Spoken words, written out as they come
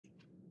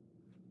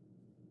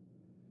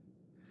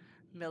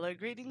Mellow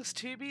greetings,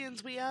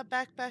 Tubians. We are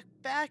back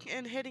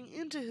and heading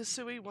into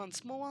Hisui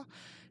once more.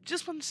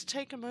 Just wanted to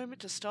take a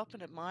moment to stop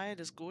and admire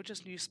this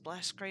gorgeous new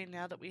splash screen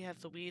now that we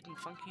have the weird and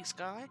funky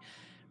sky.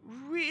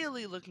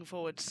 Really looking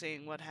forward to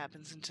seeing what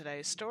happens in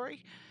today's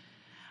story.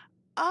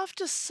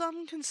 After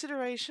some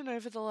consideration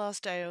over the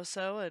last day or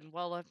so, and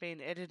while I've been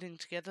editing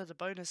together the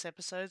bonus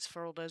episodes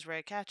for all those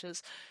rare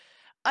catches,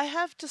 I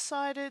have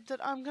decided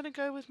that I'm going to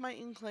go with my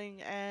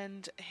inkling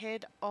and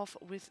head off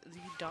with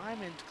the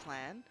Diamond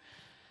Clan.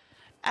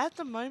 At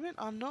the moment,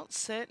 I'm not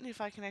certain if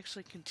I can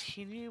actually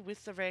continue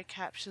with the rare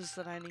captures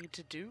that I need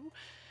to do.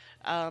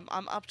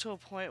 I'm up to a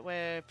point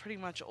where pretty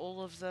much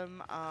all of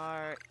them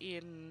are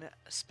in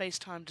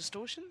space-time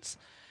distortions,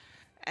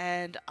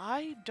 and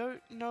I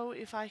don't know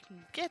if I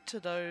can get to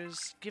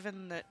those,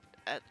 given that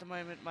at the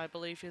moment my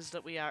belief is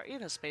that we are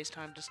in a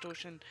space-time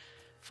distortion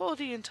for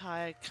the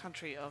entire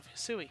country of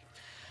Hisui.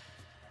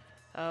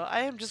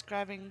 I am just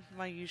grabbing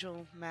my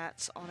usual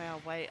mats on our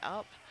way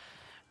up.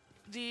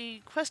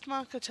 The quest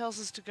marker tells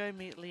us to go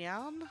meet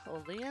Leon,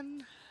 or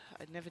Leon.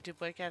 I never did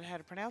work out how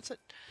to pronounce it.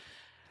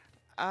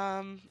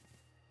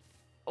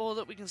 Or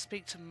that we can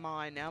speak to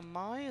Mai. Now,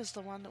 Mai is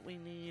the one that we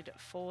need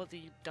for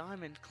the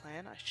Diamond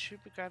Clan. I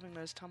should be grabbing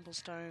those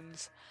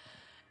tumblestones.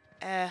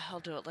 I'll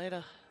do it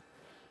later.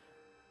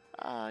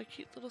 Ah,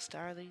 cute little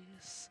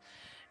starlies.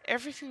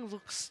 Everything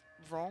looks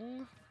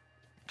wrong,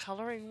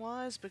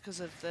 colouring-wise, because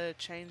of the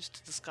change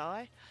to the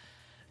sky.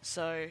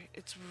 So,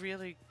 it's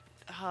really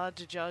hard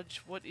to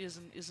judge what is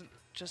and isn't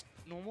just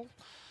normal,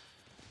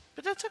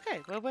 but that's okay,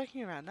 we're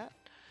working around that.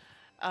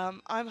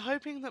 I'm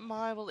hoping that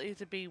Mai will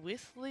either be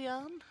with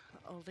Leon,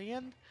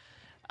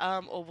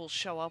 or will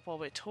show up while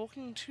we're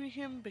talking to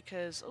him,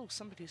 because, oh,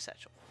 somebody's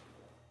satchel.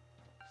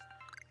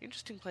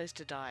 Interesting place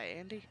to die,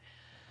 Andy.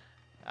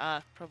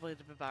 Probably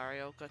the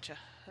Barbario, gotcha.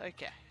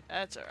 Okay,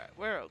 that's alright,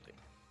 we're all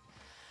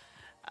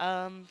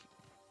good.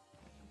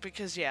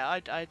 Because yeah,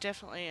 I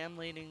definitely am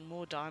leaning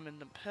more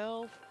Diamond than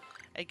Pearl.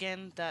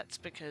 Again, that's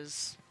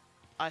because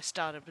I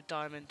started with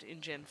Diamond in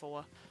Gen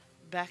 4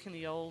 back in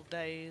the old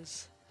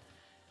days.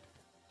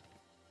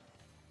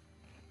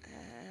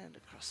 And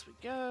across we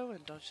go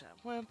and dodge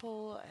that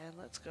Wurmple, and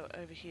let's go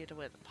over here to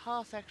where the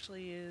path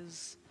actually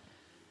is.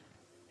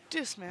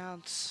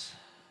 Dismount.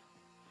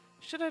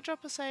 Should I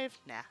drop a save?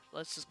 Nah,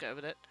 let's just go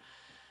with it.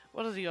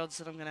 What are the odds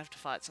that I'm going to have to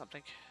fight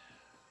something?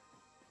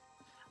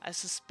 I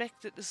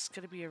suspect that this is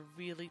going to be a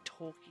really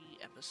talky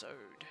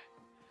episode.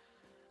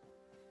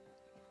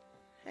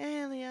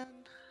 Hey, Leon.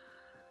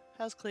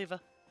 How's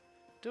Cleaver?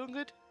 Doing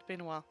good? It's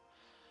been a while.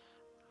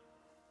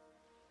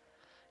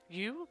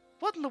 You?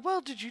 What in the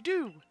world did you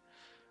do?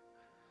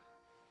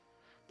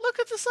 Look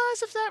at the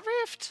size of that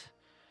rift!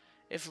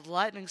 If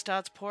lightning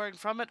starts pouring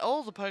from it,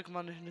 all the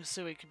Pokemon in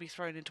Hisui could be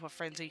thrown into a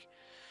frenzy.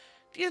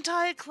 The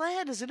entire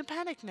clan is in a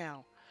panic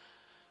now.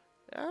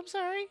 I'm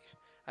sorry.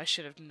 I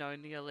should have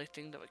known the only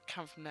thing that would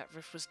come from that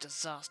rift was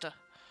disaster.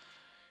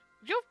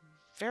 You're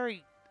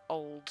very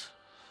old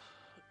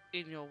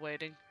in your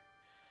waiting.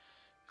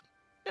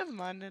 Never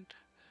mind then.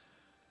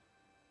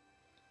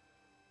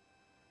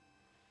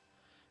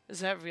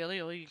 Is that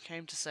really all you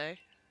came to say?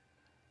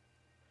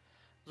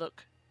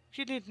 Look,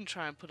 you needn't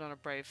try and put on a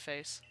brave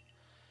face.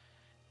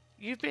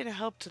 You've been a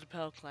help to the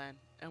Pearl Clan,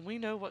 and we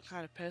know what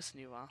kind of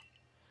person you are.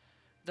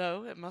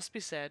 Though, it must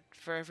be said,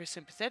 for every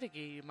sympathetic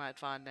ear you might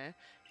find there,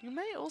 you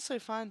may also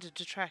find a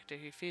detractor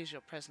who fears your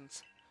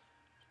presence.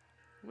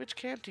 Which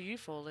camp do you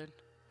fall in?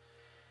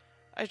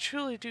 I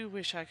truly do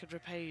wish I could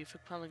repay you for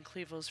quelling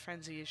Cleaver's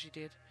frenzy as you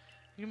did.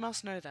 You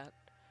must know that.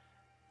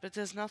 But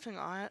there's nothing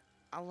I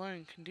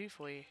alone can do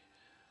for you.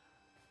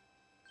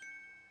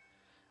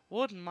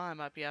 Warden Mai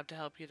might be able to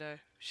help you though.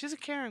 She's a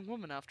caring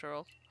woman after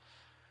all.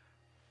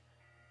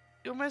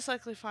 You'll most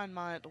likely find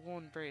Mai at the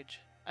Worn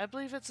Bridge. I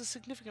believe it's a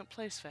significant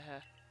place for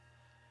her.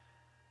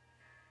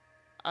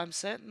 I'm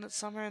certain that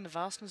somewhere in the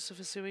vastness of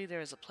Hisui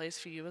there is a place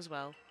for you as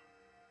well.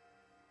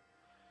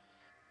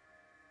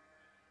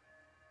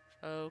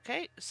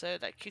 Okay, so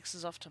that kicks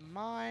us off to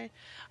Mai.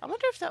 I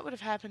wonder if that would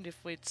have happened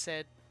if we'd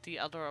said the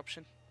other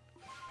option.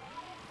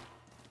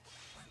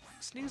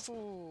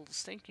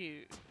 Sneasels, thank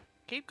you.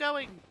 Keep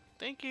going,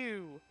 thank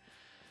you.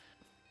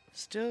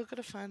 Still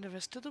gotta find the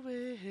rest of the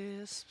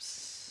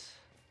wisps.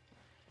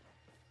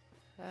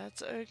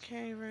 That's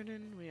okay,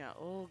 Ronan. We are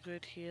all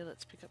good here.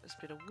 Let's pick up this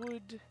bit of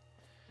wood.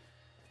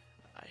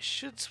 I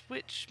should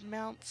switch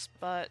mounts,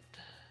 but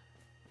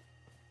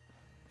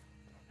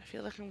I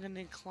feel like I'm going to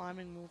need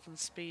climbing more than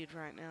speed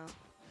right now.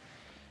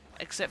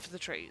 Except for the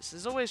trees.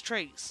 There's always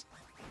trees.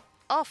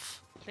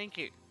 Off! Thank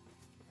you.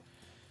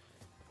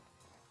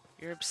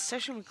 Your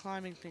obsession with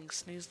climbing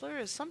things, Sneasler,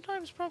 is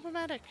sometimes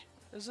problematic,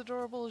 as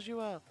adorable as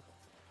you are.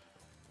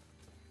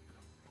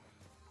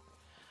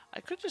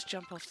 I could just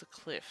jump off the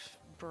cliff.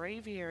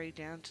 Braviary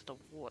down to the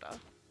water.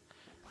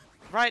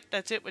 Right,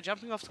 that's it. We're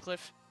jumping off the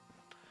cliff.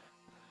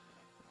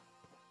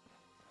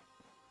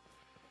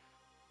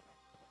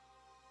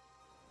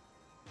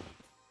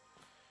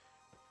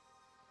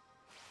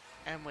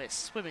 And we're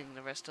swimming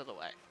the rest of the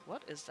way.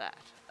 What is that?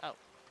 Oh.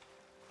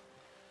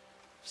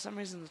 some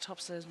reason the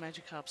tops of those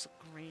Magikarps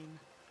are green.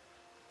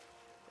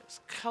 It's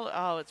color.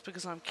 Oh, it's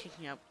because I'm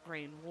kicking up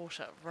green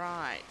water.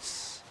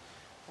 Right.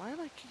 Why am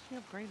I kicking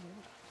up green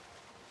water?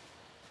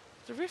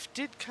 The rift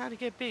did kind of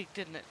get big,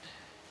 didn't it?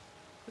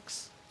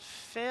 Looks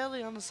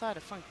fairly on the side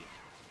of funky.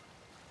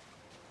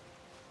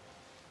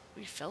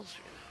 We fell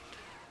through that.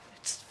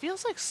 It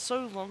feels like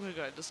so long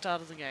ago at the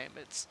start of the game.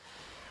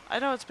 I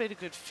know it's been a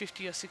good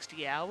 50 or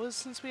 60 hours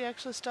since we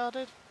actually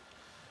started.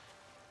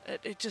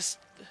 It just...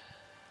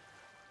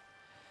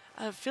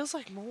 it feels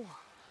like more.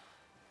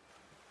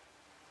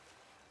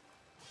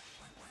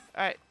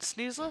 Alright,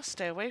 Sneasler,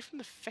 stay away from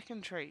the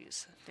feckin'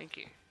 trees. Thank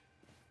you.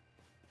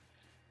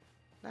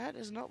 That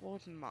is not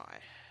Warden Mai.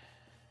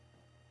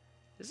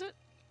 Is it?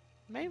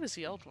 May was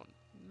the old one.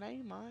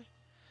 May, Mai?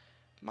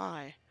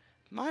 Mai.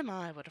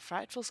 My, what a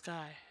frightful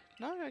sky.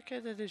 No, okay,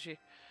 that is you.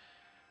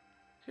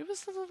 Who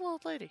was the little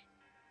old lady?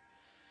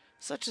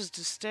 Such a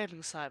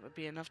disturbing sight would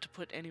be enough to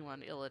put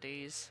anyone ill at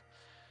ease.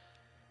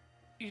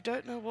 You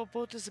don't know what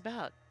Board is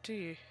about, do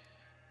you?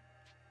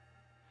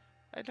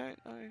 I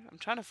don't know. I'm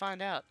trying to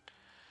find out.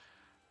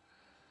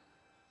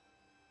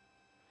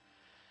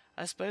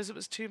 I suppose it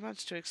was too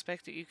much to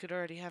expect that you could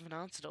already have an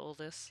answer to all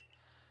this.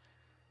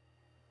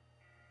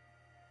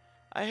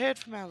 I heard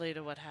from our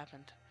leader what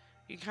happened.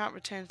 You can't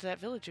return to that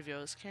village of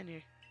yours, can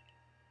you?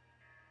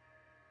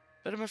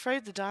 But I'm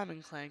afraid the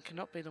Diamond Clan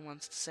cannot be the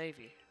ones to save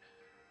you.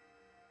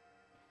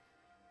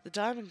 The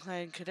Diamond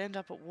Clan could end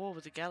up at war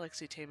with the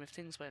Galaxy team if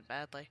things went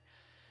badly.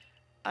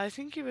 I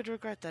think you would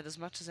regret that as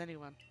much as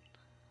anyone.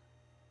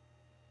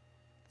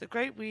 The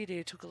Great Weird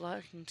Ear took a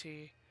liking to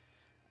you.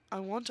 I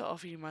want to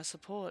offer you my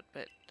support,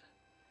 but...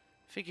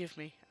 Forgive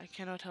me, I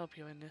cannot help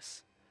you in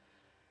this.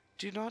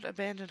 Do not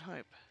abandon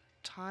hope.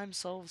 Time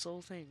solves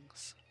all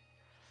things.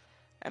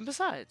 And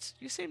besides,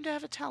 you seem to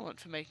have a talent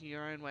for making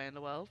your own way in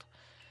the world.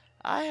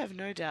 I have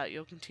no doubt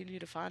you'll continue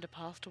to find a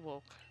path to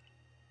walk.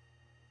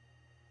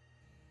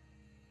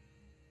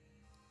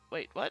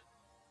 Wait, what?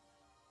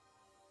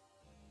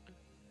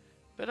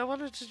 But I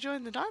wanted to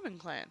join the Diamond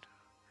Clan.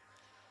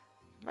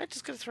 Am I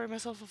just gonna throw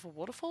myself off a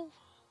waterfall?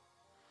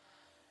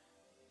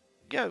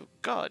 Yo,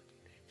 God,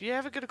 if you're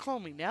ever gonna call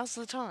me, now's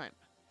the time.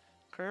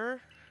 Kerr?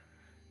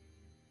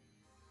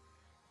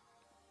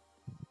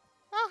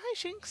 Oh, hi,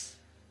 Shinx.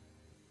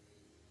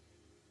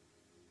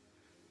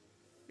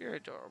 You're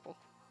adorable.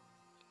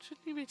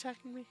 Shouldn't you be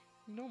attacking me?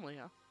 You normally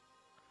are.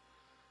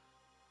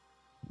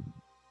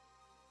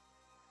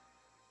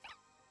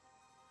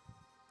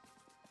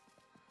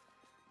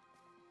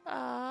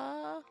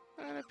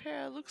 And a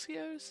pair of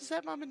Luxios. Is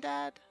that Mum and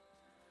Dad?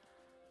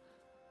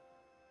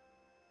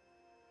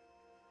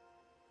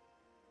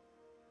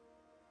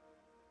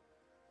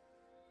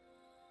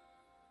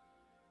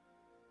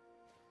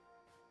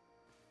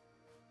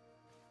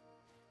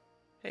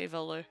 Hey,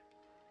 Volo.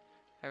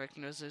 I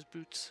recognize those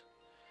boots.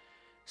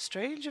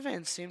 Strange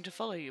events seem to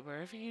follow you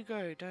wherever you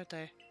go, don't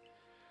they?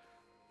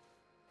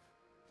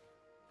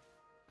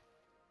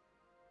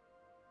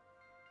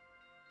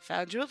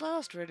 Found you at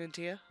last,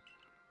 RononTyr.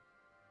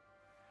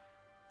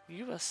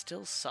 You are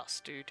still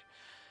sus, dude.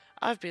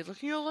 I've been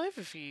looking all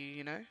over for you,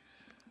 you know.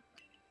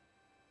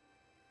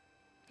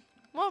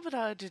 What would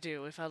I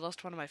do if I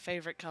lost one of my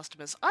favourite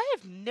customers? I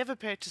have never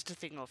purchased a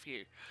thing off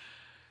you.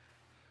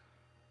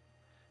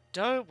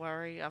 Don't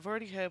worry, I've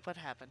already heard what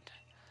happened.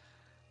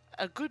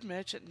 A good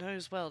merchant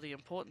knows well the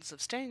importance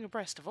of staying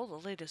abreast of all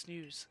the latest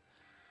news.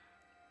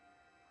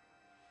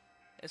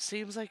 It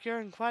seems like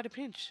you're in quite a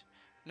pinch.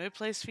 No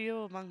place for you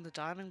among the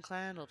Diamond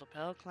Clan or the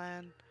Pearl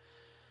Clan.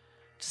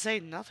 To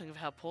say nothing of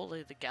how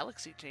poorly the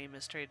Galaxy team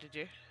has treated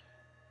you.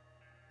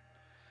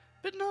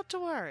 But not to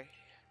worry.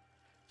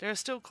 There are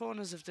still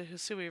corners of the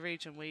Hisui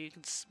region where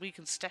we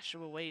can stash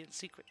you away in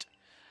secret.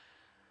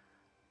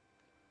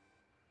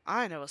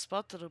 I know a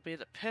spot that'll be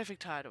the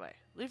perfect hideaway.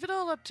 Leave it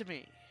all up to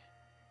me.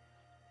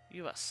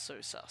 You are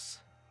so sus.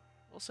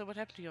 Also, what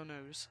happened to your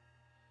nose?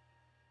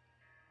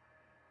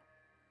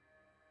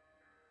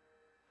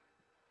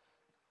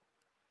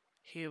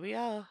 Here we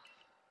are.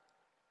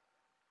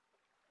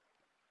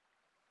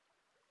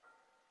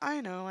 I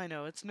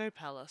know, it's no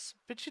palace,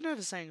 but you know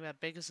the saying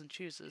about beggars and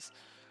choosers.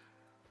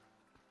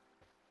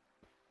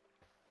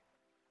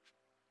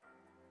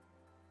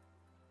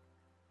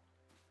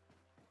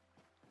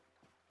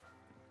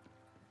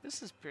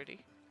 This is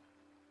pretty.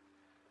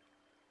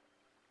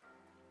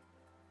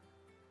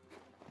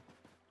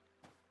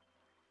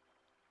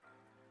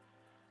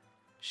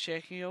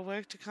 Shaking your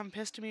work to come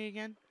pester me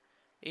again?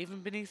 Even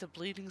beneath a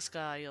bleeding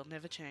sky, you'll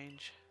never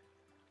change.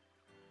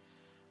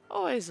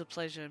 Always a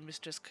pleasure,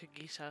 Mistress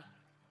Cogita.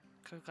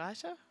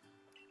 Cogita?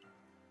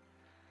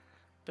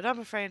 But I'm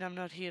afraid I'm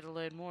not here to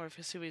learn more of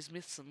Hisui's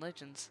myths and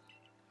legends.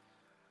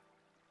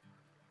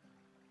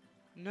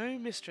 No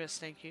mistress,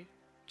 thank you.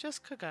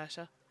 Just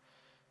Cogita.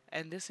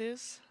 And this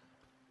is...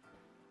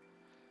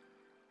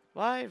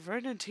 Why,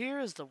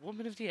 RononTyr is the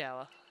woman of the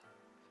hour.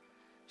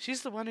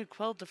 She's the one who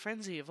quelled the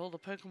frenzy of all the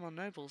Pokemon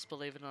nobles,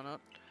 believe it or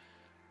not.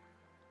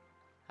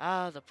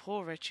 Ah, the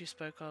poor wretch you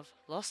spoke of,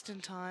 lost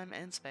in time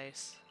and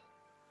space.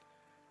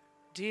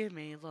 Dear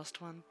me,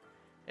 lost one.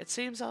 It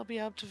seems I'll be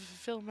able to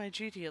fulfill my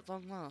duty at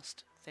long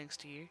last, thanks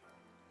to you.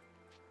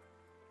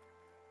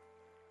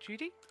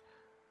 Duty?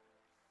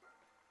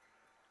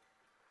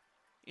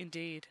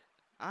 Indeed.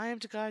 I am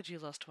to guide you,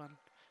 lost one,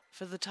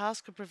 for the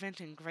task of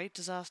preventing great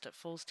disaster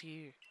falls to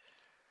you.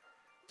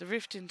 The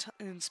rift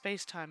in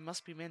space-time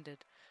must be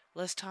mended,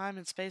 lest time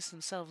and space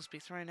themselves be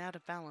thrown out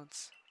of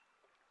balance.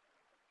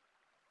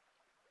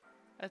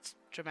 That's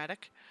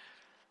dramatic.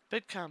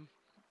 But come,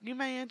 you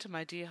may enter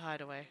my dear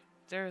hideaway.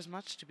 There is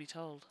much to be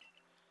told.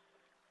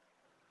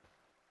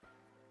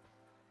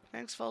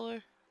 Thanks,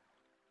 follow.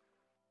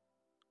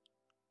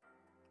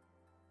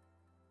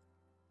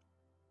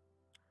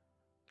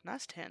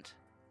 Nice tent.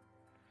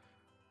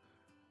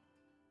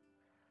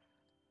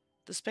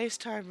 The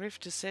space-time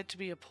rift is said to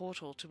be a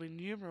portal to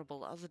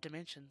innumerable other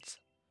dimensions.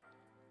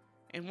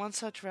 In one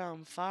such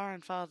realm, far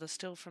and farther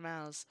still from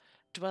ours,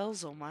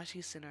 dwells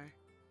almighty Sinnoh.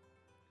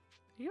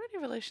 Are you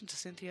any relation to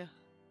Cynthia?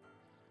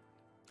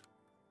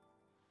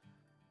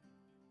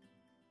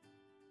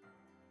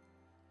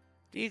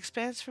 The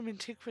expanse from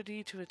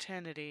antiquity to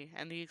eternity,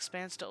 and the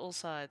expanse to all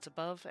sides,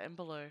 above and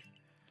below.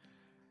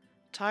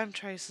 Time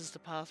traces the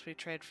path we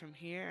tread from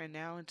here and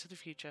now into the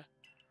future.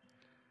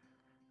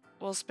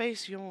 While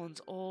space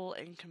yawns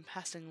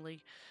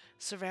all-encompassingly,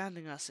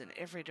 surrounding us in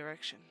every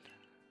direction.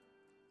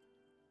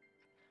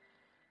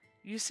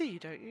 You see,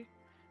 don't you?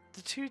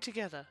 The two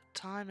together,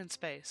 time and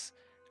space,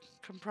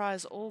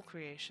 comprise all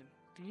creation,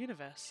 the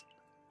universe.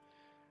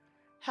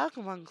 How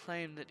can one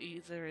claim that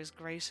either is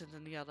greater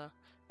than the other,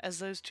 as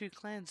those two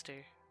clans do?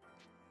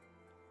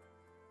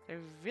 They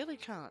really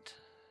can't.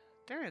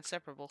 They're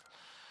inseparable.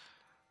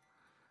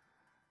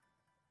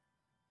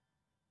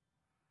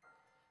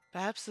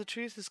 Perhaps the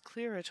truth is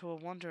clearer to a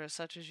wanderer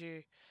such as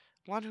you,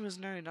 one who has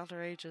known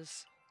other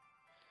ages.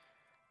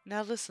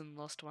 Now listen,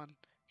 lost one,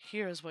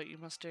 here is what you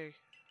must do.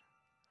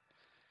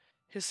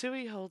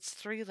 Hisui holds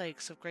 3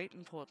 lakes of great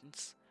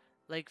importance,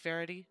 Lake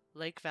Verity,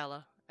 Lake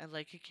Valor, and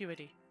Lake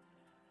Acuity.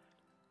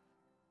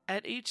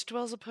 At each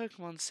dwells a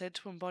Pokemon said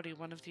to embody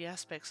one of the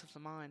aspects of the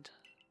mind.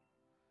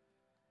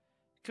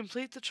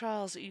 Complete the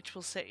trials each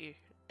will set you,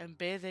 and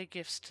bear their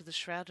gifts to the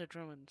shrouded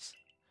ruins.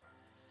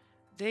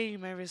 There you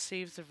may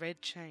receive the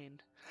red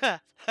chain.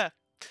 Ha! Ha!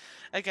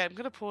 Okay, I'm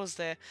going to pause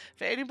there.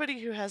 For anybody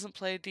who hasn't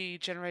played the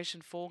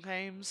Generation 4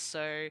 games,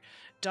 so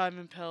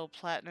Diamond Pearl,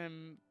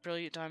 Platinum,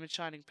 Brilliant Diamond,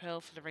 Shining Pearl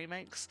for the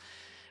remakes,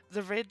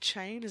 the red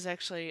chain is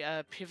actually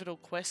a pivotal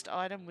quest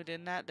item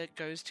within that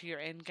goes to your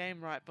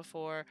endgame right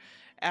before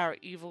our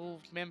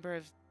evil member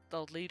of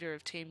the leader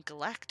of Team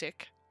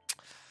Galactic,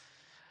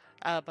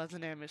 by the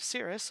name of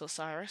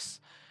Cyrus,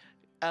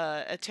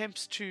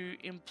 attempts to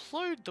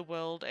implode the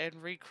world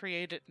and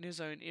recreate it in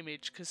his own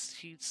image because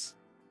he's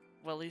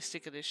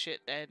sick of this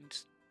shit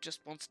and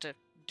just wants to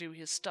do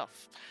his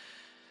stuff.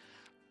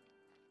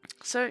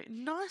 So,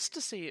 nice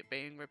to see it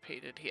being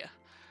repeated here.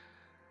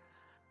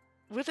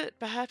 With it,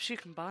 perhaps you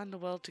can bind the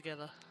world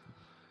together.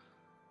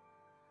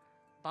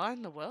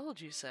 Bind the world,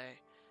 you say?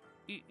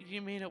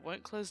 You mean it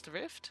won't close the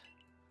rift?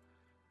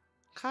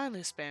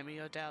 Kindly spare me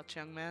your doubts,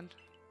 young man.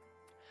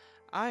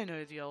 I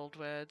know the old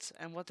words,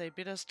 and what they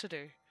bid us to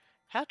do.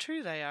 How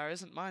true they are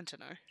isn't mine to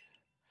know.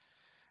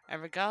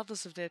 And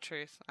regardless of their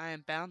truth, I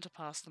am bound to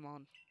pass them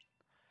on.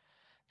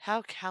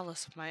 How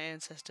callous of my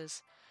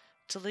ancestors,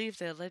 to leave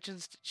their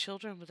legends to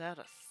children without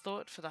a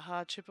thought for the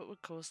hardship it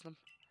would cause them.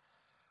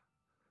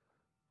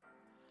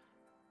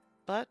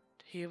 But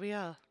here we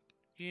are.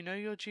 You know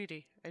your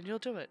duty, and you'll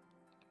do it,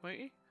 won't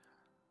you?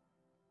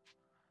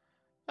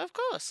 Of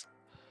course!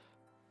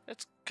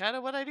 That's kind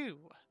of what I do.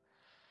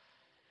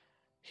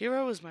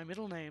 Hero is my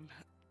middle name.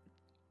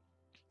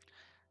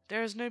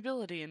 There is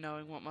nobility in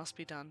knowing what must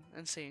be done,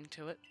 and seeing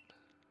to it.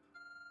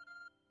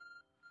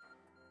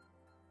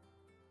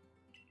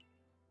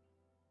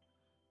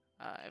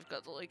 I've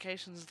got the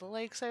locations of the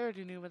lakes. I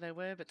already knew where they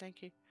were, but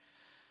thank you.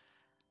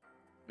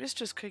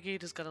 Mistress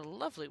Cogita's got a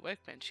lovely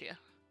workbench here.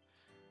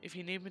 If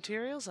you need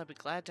materials, I'll be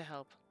glad to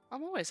help.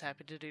 I'm always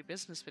happy to do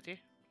business with you.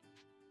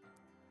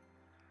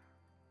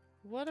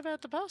 What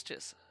about the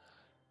pastures?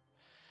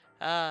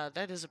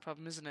 That is a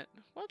problem, isn't it?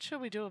 What shall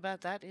we do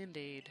about that,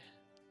 indeed?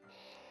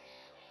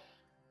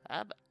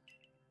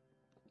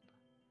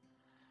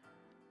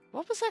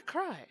 What was that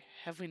cry?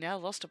 Have we now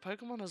lost a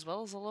Pokemon as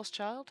well as a lost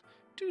child?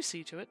 Do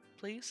see to it,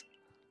 please.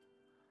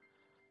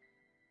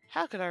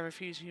 How could I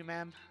refuse you,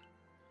 ma'am?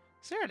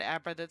 Is there an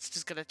Abra that's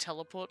just going to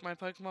teleport my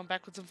Pokemon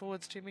backwards and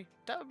forwards to me?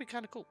 That would be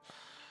kind of cool.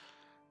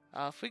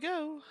 Off we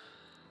go.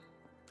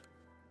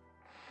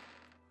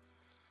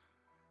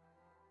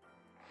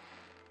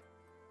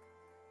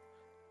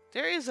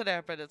 There is an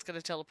Abra that's going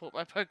to teleport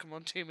my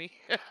Pokemon to me.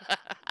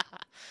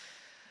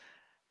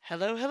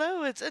 Hello,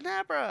 hello, it's an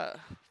Abra.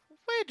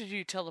 Where did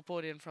you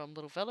teleport in from,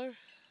 little fellow?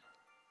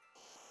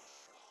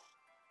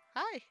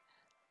 Hi.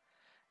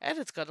 And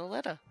it's got a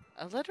letter.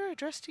 A letter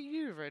addressed to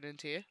you,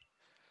 RononTyr.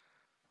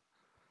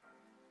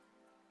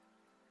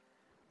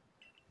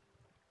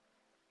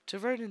 To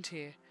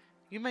RononTyr,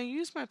 you may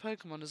use my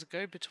Pokemon as a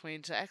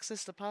go-between to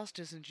access the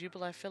pastures in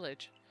Jubilife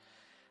Village.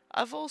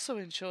 I've also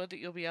ensured that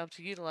you'll be able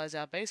to utilize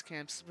our base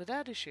camps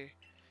without issue.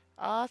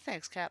 Ah,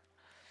 thanks, Cap.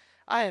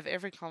 I have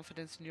every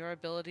confidence in your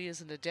ability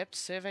as an adept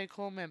Survey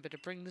Corps member to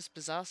bring this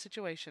bizarre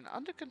situation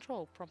under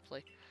control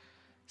promptly.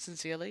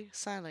 Sincerely,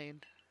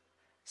 Silene,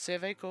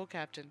 Survey Corps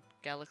Captain,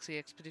 Galaxy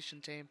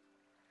Expedition Team.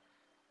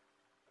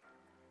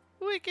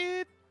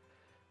 Wicked!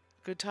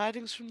 Good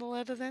tidings from the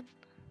letter, then?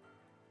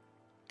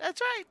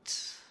 That's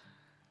right!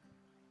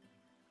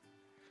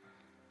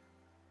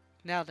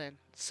 Now then,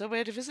 so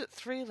we're to visit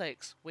 3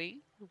 lakes.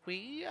 We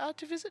are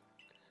to visit?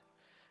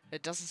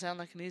 It doesn't sound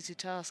like an easy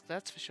task,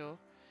 that's for sure.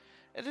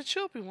 It'd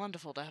sure be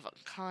wonderful to have a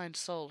kind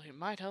soul who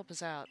might help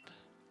us out.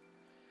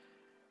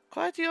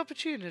 Quite the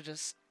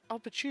opportunist,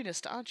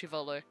 aren't you,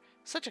 Volo?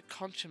 Such a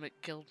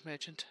consummate guild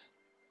merchant.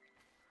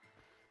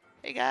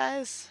 Hey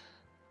guys!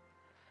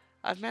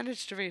 I've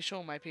managed to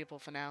reassure my people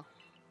for now.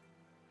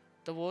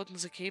 The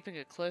wardens are keeping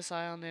a close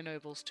eye on their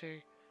nobles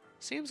too.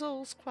 Seems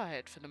all's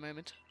quiet for the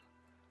moment.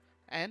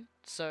 And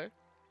so,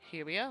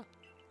 here we are.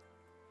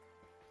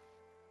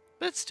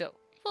 But still,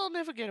 we'll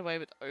never get away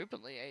with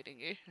openly aiding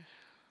you.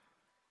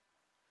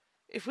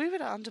 If we were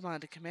to undermine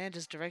the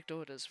commander's direct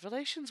orders,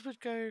 relations would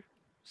go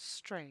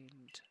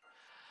strained.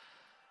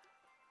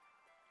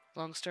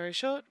 Long story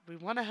short, we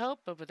want to help,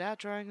 but without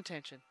drawing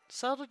attention.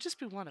 So it'll just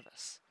be one of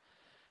us.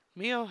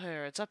 Me or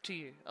her, it's up to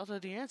you, although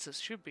the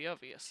answers should be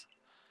obvious.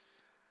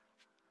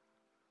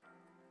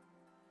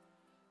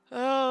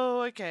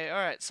 Oh, okay,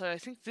 alright, so I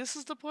think this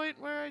is the point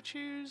where I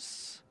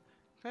choose...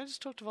 Can I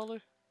just talk to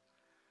Volu?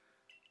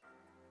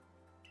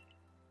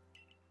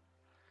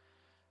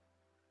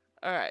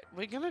 Alright,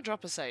 we're gonna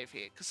drop a save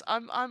here, because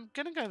I'm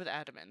gonna go with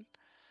Adaman.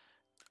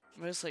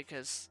 Mostly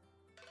because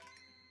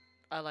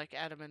I like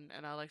Adaman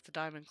and I like the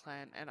Diamond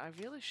Clan, and I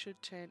really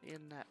should turn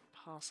in that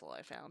parcel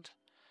I found.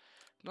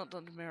 Not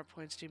that the merit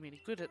points do me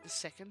any good at this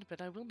second,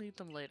 but I will need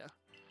them later.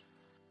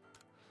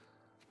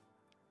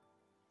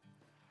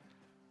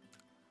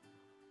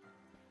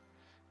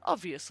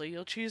 Obviously,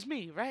 you'll choose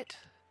me, right?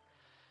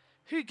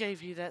 Who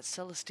gave you that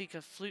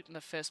Celestica flute in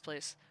the first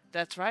place?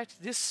 That's right,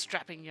 this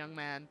strapping young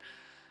man.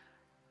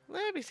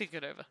 Let me think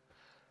it over.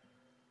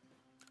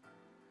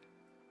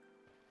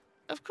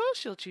 Of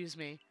course you'll choose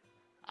me.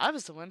 I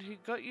was the one who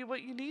got you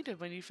what you needed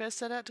when you first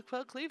set out to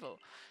quell Clevo.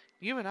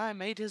 You and I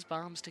made his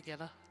bombs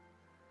together.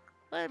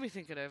 Let me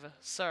think it over.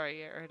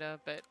 Sorry, Erida,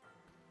 but...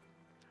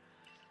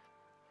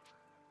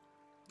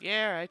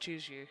 Yeah, I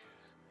choose you.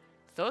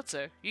 Thought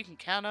so. You can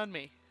count on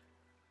me.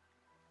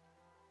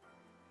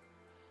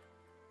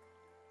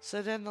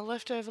 So then the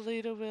leftover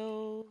leader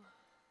will...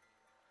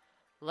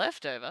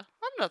 Leftover?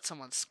 I'm not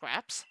someone's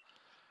scraps.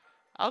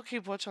 I'll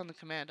keep watch on the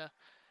commander.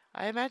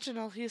 I imagine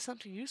I'll hear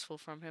something useful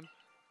from him.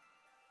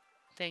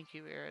 Thank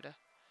you, Erida.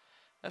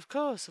 Of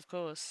course, of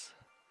course.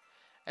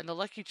 And the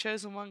lucky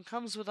chosen one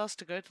comes with us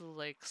to go to the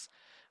lakes.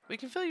 We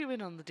can fill you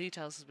in on the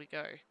details as we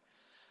go.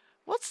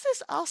 What's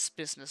this us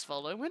business,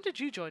 Volo? When did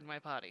you join my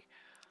party?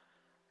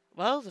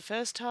 Well, the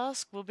first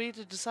task will be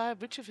to decide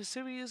which of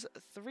Hisui's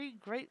 3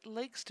 great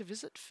lakes to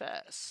visit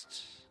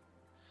first.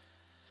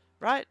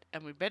 Right,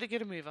 and we better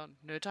get a move on.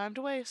 No time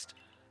to waste.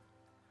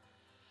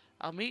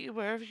 I'll meet you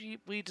wherever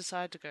we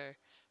decide to go.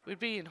 We'd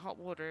be in hot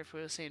water if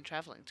we were seen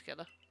travelling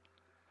together.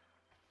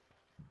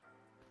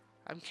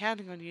 I'm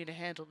counting on you to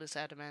handle this,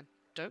 Adaman.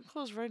 Don't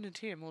cause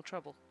RononTyr more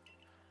trouble.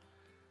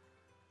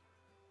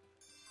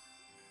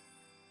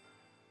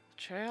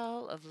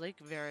 Trail of Lake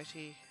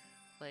Verity,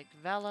 Lake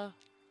Valor,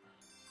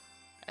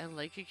 and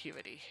Lake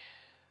Acuity.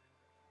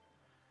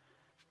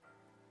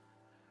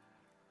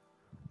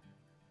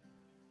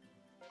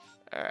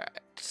 Alright,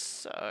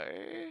 so...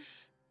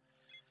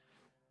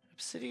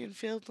 Obsidian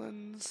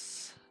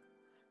Fieldlands,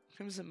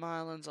 Crimson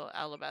Mylands, or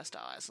Alabaster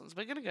Islands.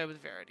 We're gonna go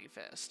with Verity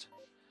first.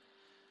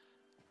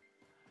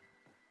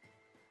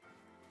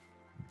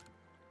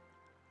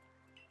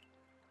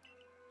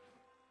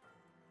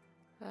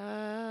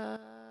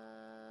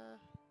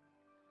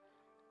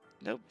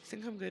 Nope,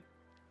 think I'm good.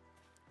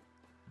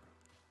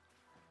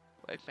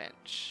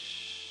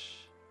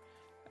 Workbench.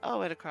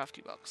 Oh, and a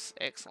crafty box.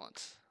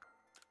 Excellent.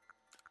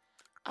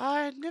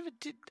 I never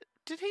did...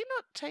 Did he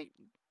not take...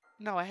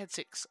 No, I had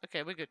 6.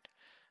 Okay, we're good.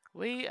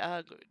 We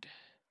are good.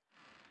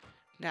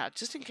 Now,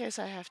 just in case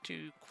I have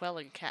to quell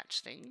and catch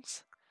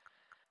things,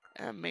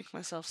 make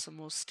myself some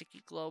more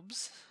sticky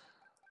globs.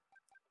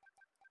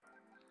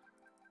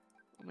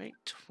 I'll make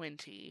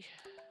 20.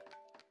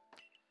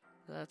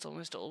 That's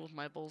almost all of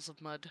my balls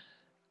of mud.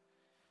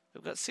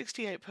 We've got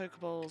 68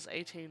 Pokeballs,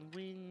 18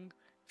 Wing,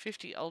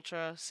 50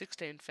 Ultra,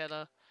 16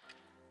 Feather,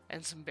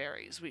 and some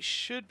berries. We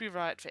should be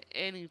right for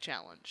any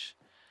challenge.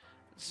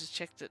 Let's just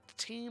check that the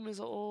team is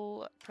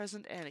all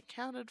present and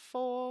accounted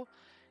for.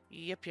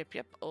 Yep,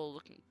 all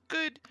looking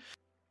good.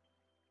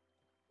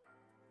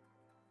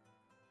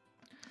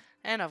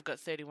 And I've got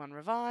 31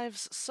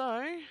 revives,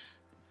 so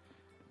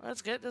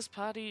let's get this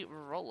party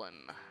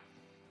rolling.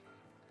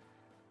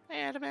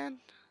 Hey, Adaman.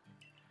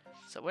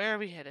 So where are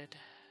we headed?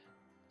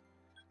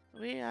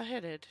 We are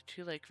headed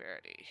to Lake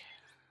Verity.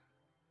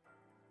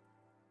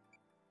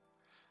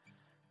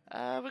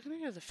 We're gonna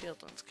go to the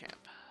Fieldlands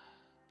camp.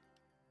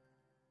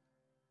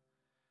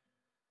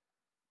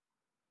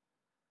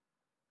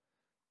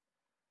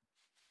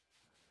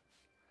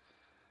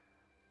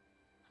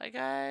 Hi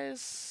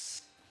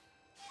guys.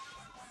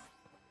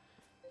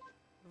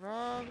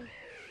 Wrong.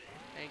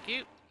 Thank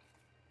you.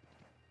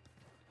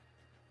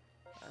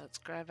 Let's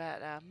grab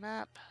out our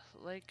map.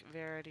 Lake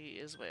Verity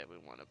is where we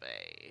want to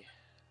be.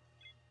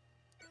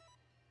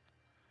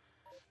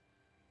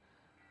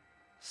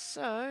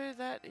 So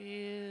that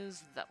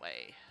is that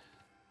way.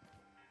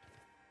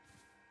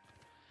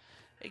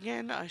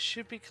 Again, I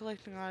should be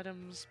collecting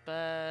items,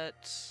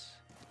 but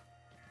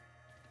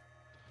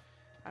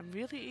I'm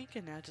really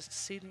eager now just to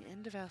see the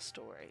end of our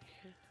story.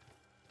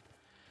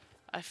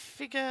 I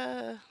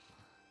figure,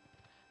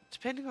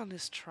 depending on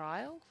this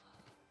trial,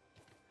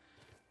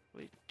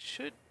 we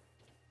should,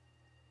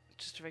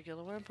 just a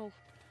regular Wurmple,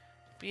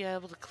 be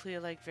able to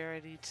clear Lake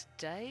Verity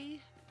today.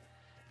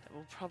 And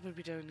we'll probably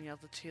be doing the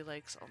other 2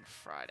 lakes on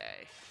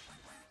Friday.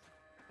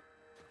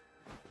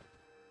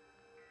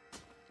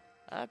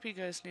 Up you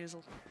go,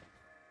 Sneasel.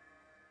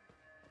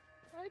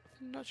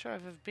 I'm not sure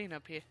I've ever been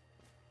up here.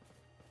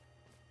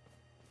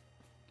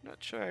 Not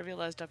sure I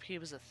realized up here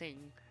was a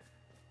thing.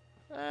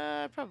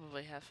 I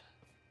probably have.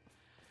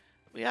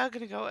 We are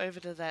going to go over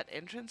to that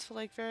entrance for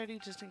Lake Verity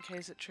just in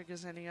case it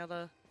triggers any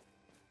other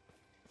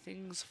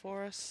things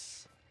for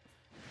us.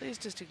 Please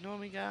just ignore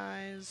me,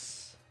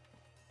 guys.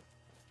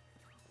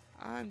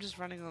 I'm just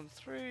running on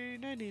through.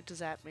 No need to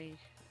zap me.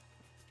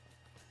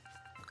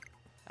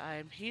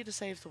 I'm here to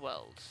save the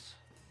world.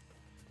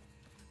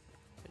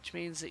 Which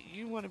means that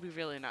you want to be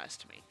really nice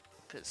to me.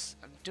 Because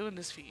I'm doing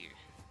this for you.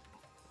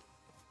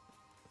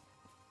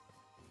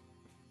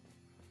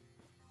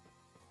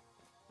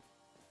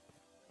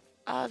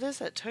 Ah, there's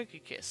that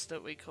Togekiss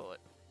that we caught.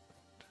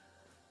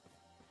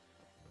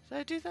 Did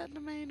I do that in the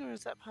main, or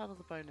is that part of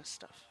the bonus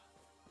stuff?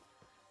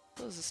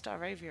 Oh, there's a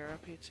Staravia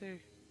up here too.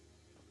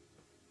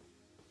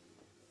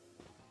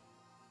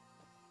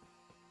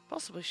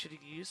 Possibly should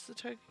have used the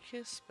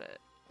Togekiss, but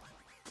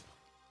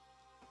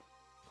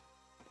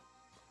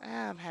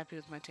I'm happy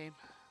with my team.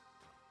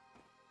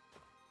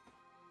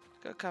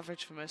 Got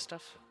coverage for most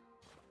stuff.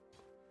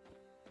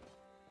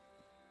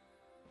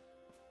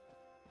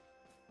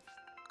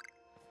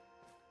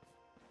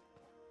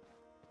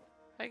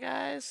 Hi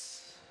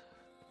guys,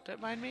 don't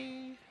mind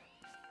me.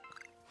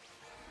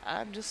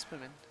 I'm just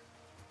swimming.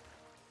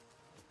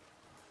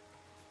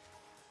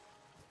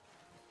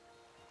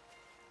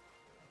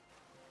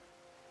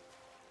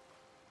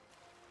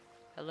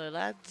 Hello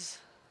lads.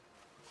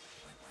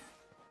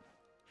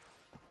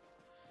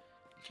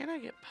 Can I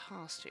get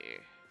past here?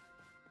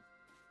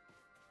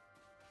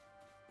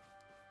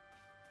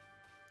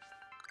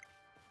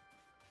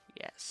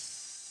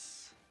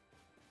 Yes.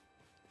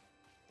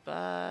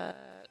 But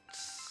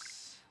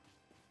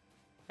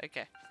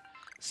okay.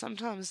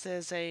 Sometimes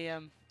there's a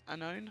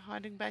unknown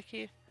hiding back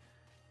here.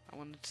 I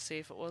wanted to see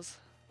if it was.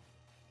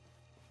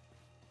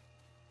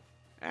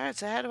 Alright,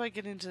 so how do I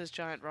get into this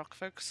giant rock,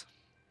 folks?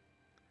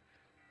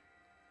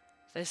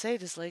 They say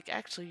this lake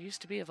actually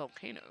used to be a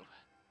volcano.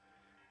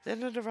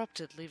 Then it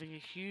erupted, leaving a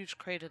huge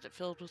crater that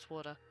filled with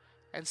water,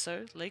 and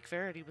so Lake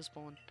Verity was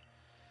born.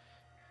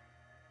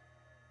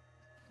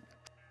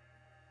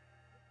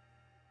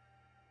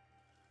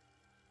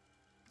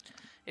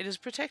 It is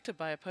protected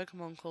by a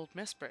Pokemon called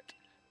Mesprit.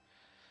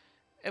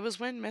 It was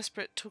when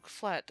Mesprit took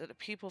flight that the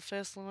people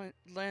first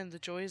learned the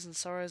joys and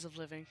sorrows of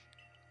living.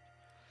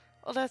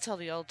 Well, that's how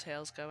the old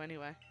tales go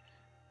anyway.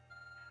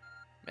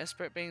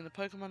 Mesprit being the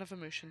Pokemon of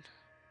emotion.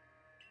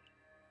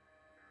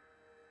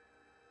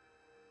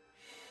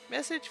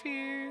 Message for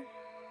you!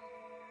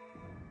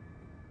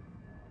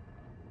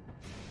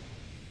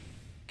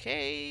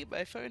 Okay,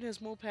 my phone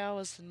has more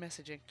powers than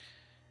messaging.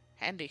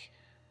 Handy.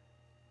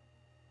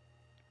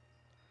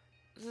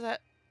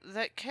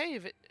 That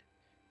cave,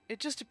 it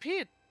just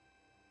appeared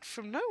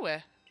from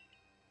nowhere.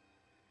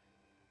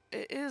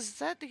 Is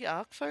that the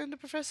Arc phone the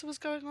professor was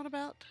going on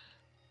about?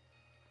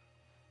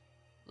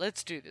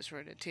 Let's do this,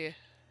 RononTyr.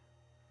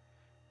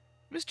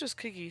 Mistress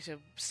Cogita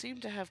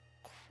seemed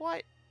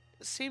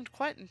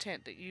quite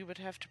intent that you would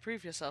have to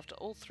prove yourself to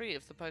all 3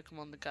 of the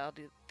Pokemon that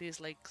guard these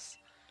lakes.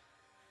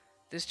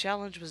 This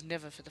challenge was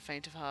never for the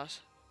faint of heart.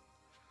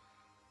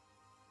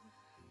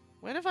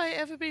 When have I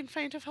ever been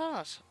faint of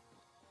heart?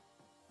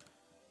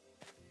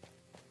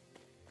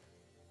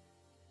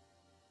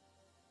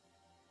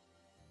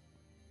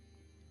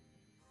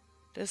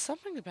 There's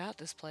something about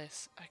this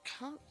place I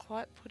can't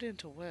quite put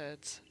into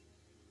words.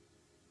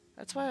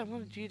 That's why I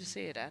wanted you to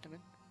see it,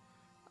 Adaman.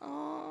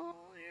 Oh,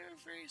 you're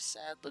a very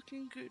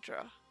sad-looking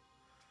Goodra.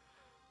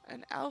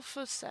 An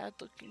alpha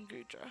sad-looking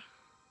Goodra.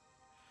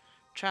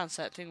 Trounce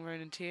that thing,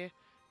 RononTyr.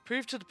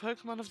 Prove to the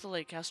Pokemon of the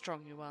lake how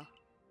strong you are.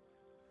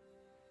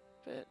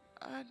 But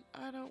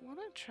I don't want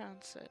to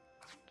trounce it.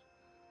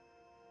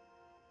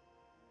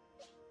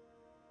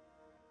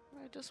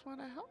 I just want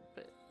to help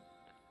it.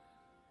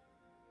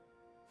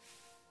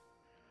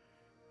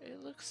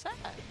 It looks sad.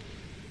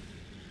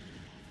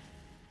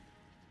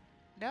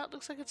 Now it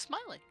looks like it's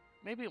smiling.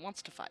 Maybe it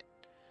wants to fight.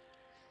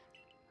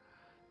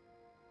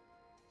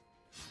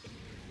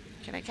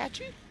 Can I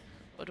catch you?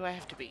 Or do I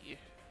have to beat you?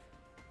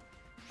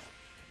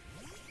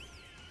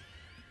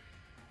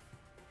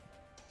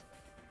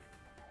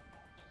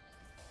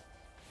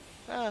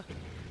 Ah,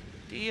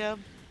 the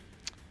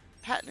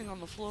patterning on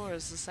the floor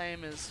is the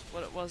same as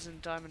what it was in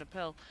Diamond and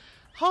Pearl.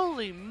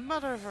 Holy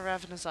mother of a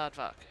ravenous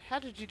aardvark. How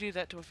did you do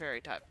that to a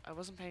fairy type? I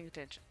wasn't paying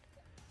attention.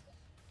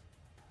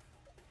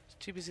 I was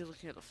too busy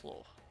looking at the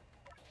floor.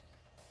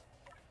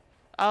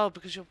 Oh,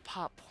 because you're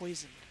part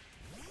poison.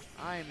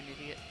 I am an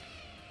idiot.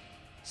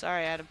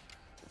 Sorry, Adam.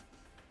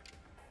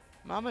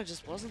 Mama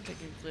just wasn't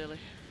thinking clearly.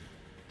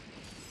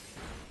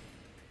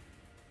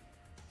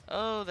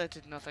 Oh, that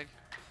did nothing.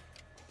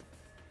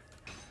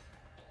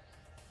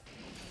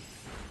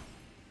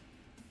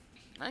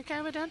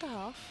 Okay, we're down to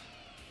half.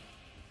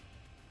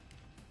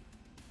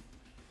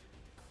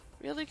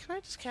 Really? Can I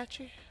just catch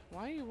you?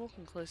 Why are you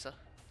walking closer?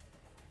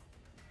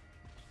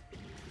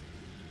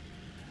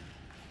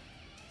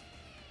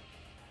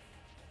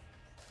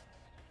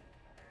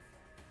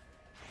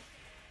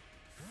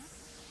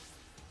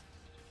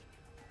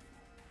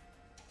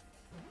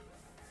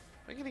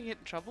 Am I gonna get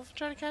in trouble for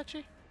trying to catch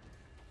you?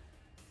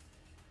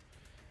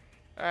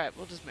 Alright,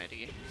 we'll just murder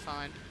you.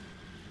 Fine.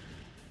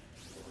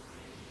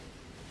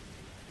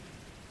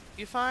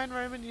 You're fine,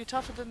 Roman. You're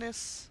tougher than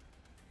this.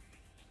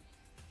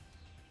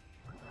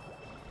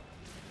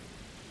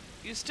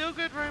 You're still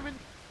good, Roman.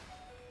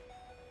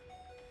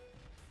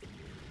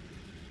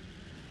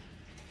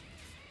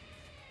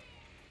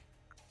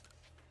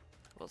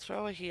 We'll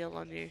throw a heal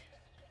on you.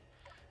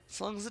 As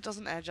long as it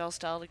doesn't agile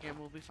style again,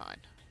 we'll be fine.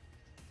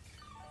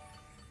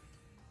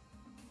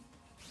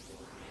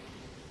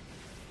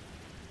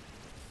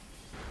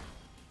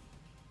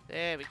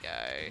 There we go.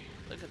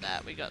 Look at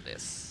that, we got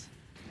this.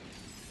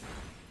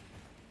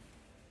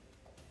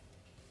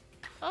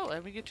 Oh,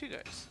 and we get 2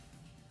 goes.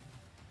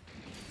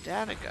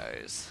 Down it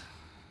goes.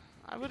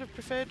 I would have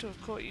preferred to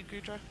have caught you,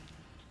 Gudra.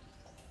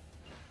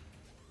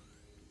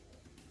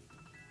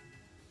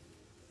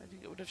 I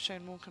think it would have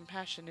shown more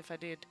compassion if I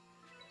did.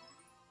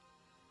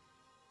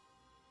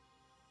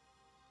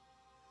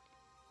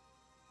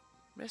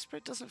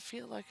 Mesprit doesn't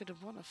feel like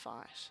it'd want to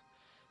fight.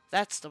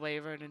 That's the way,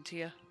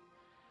 RononTyr.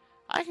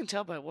 I can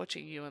tell by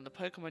watching you and the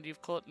Pokemon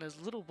you've caught in those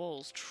little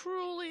balls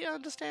truly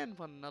understand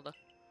one another.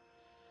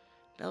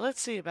 Now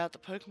let's see about the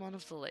Pokemon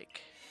of the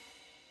lake.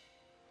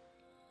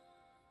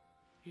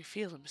 You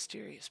feel a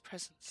mysterious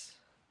presence.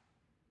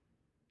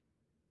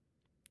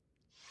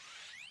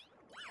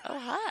 Oh,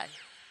 hi!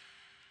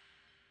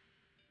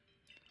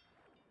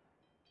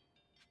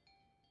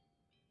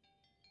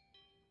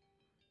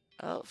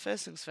 Oh,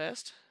 first things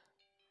first.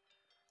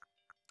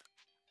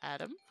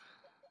 Adam.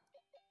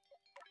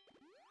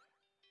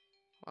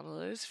 One of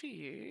those for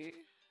you.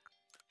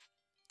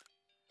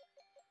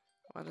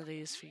 One of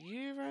these for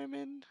you,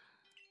 Roman.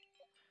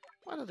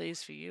 One of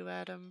these for you,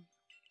 Adam.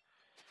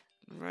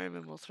 And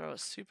Roman will throw a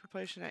super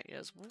potion at you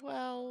as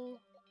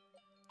well.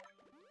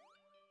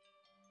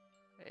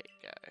 There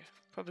you go.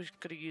 Probably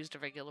could have used a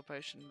regular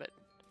potion, but...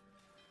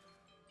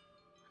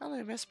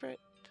 Hello, Mesprit.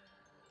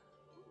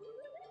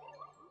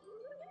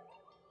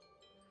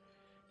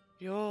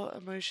 Your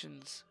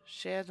emotions.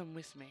 Share them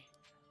with me.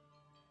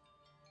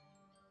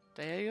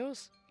 They are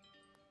yours.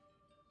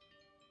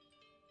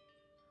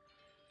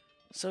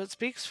 So it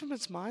speaks from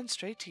its mind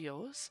straight to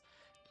yours?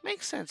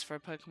 Makes sense for a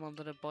Pokemon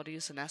that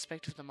embodies an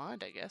aspect of the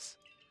mind, I guess.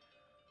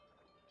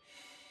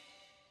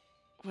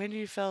 When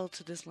you fell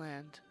to this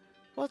land,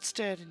 what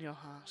stirred in your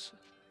heart?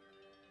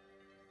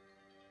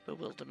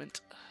 Bewilderment.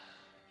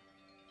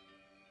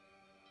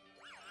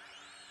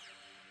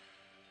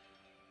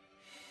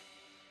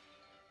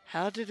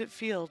 How did it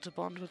feel to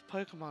bond with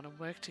Pokemon and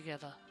work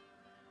together?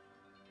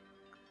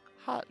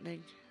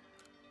 Heartening.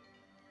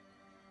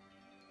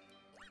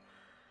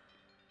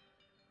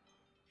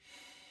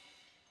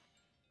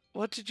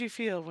 What did you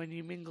feel when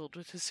you mingled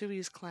with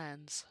Hisui's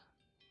clans?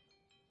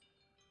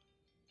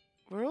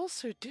 We're all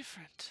so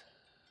different.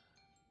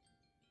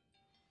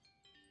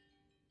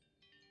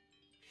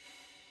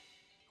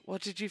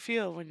 What did you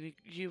feel when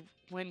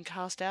when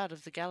cast out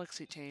of the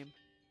Galaxy team?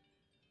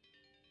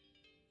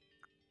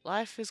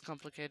 Life is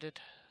complicated.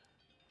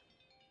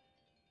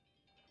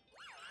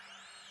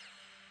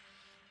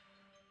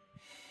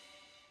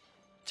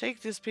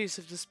 Take this piece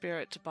of the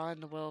spirit to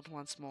bind the world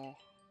once more.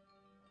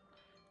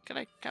 Can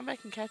I come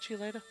back and catch you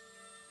later?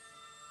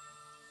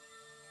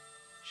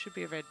 Should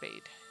be a red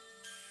bead.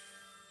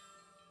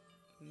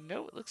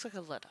 No, it looks like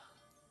a letter.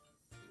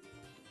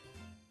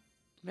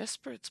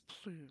 Mesprit's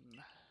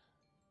plume.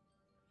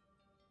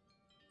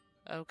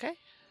 Okay.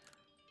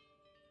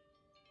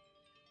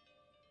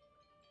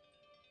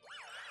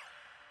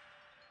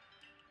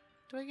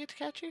 Do I get to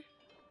catch you?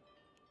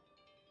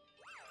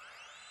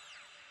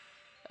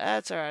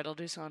 That's alright, I'll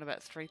do so in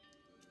about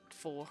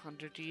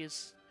 400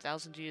 years,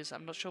 1,000 years.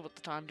 I'm not sure what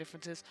the time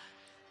difference is.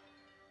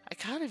 I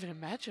can't even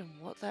imagine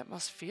what that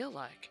must feel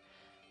like.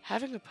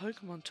 Having a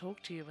Pokemon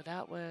talk to you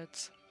without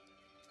words.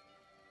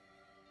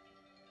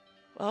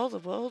 Well, the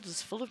world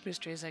is full of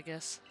mysteries, I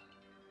guess.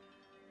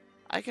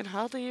 I can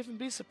hardly even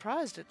be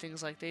surprised at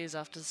things like these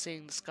after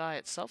seeing the sky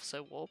itself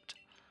so warped.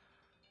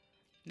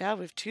 Now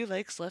we've 2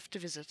 lakes left to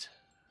visit.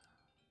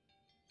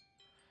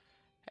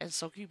 And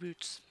soggy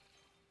boots.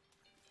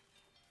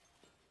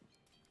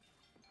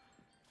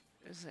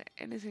 Is there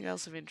anything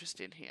else of interest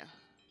in here?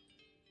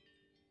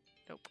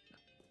 Nope.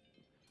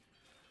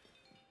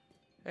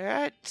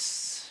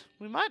 Alright.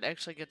 We might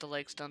actually get the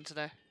lakes done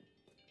today.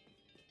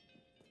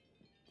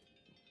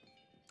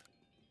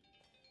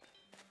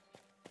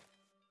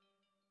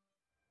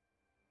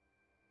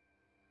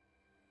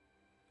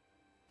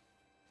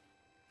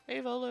 Hey,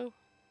 Volo.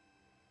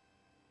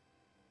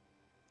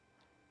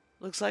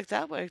 Looks like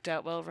that worked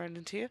out well,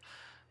 RononTyr.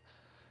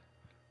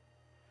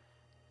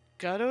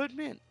 Gotta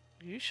admit,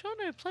 you sure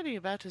know plenty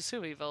about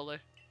Hisui, Volo.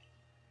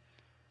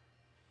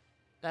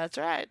 That's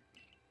right.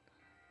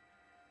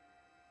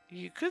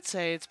 You could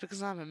say it's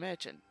because I'm a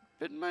merchant,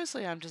 but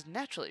mostly I'm just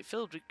naturally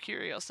filled with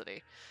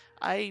curiosity.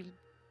 I've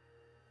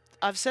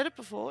said it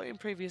before in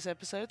previous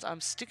episodes,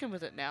 I'm sticking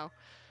with it now.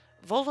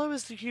 Volo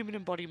is the human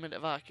embodiment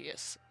of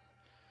Arceus.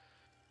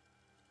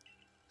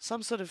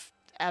 Some sort of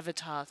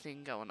avatar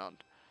thing going on.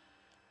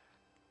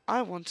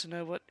 I want to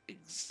know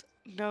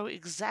know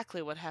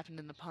exactly what happened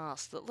in the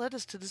past that led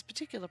us to this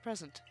particular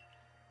present.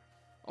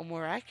 Or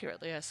more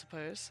accurately, I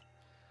suppose,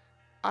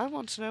 I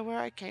want to know where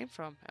I came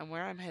from and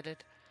where I'm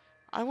headed.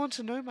 I want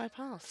to know my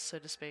path, so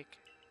to speak.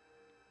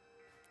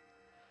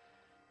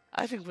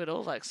 I think we'd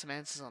all like some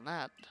answers on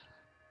that.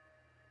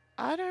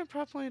 I don't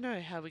properly know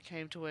how we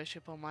came to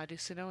worship Almighty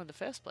Sinnoh in the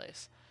first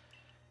place.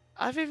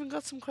 I've even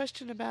got some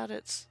question about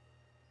its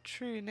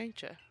true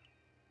nature.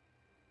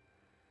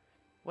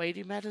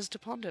 Weighty matters to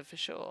ponder, for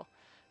sure,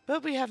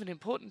 but we have an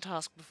important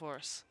task before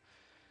us.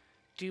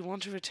 Do you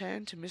want to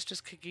return to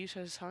Mistress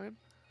Cogita's home?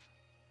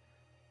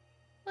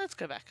 Let's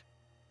go back.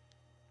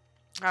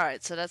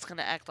 Alright, so that's going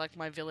to act like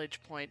my village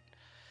point.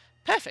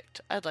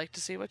 Perfect! I'd like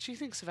to see what she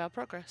thinks of our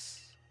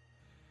progress.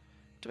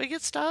 Do I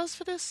get stars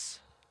for this?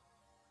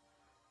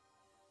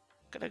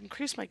 Gotta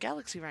increase my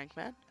galaxy rank,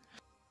 man.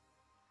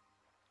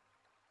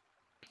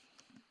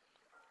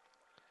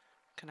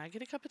 Can I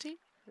get a cup of tea?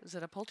 Is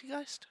it a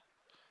poltergeist?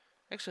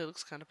 Actually, it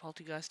looks kind of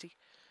poltergeisty.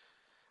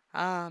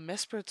 Ah,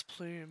 Mesperit's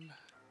plume.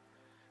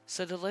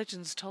 So the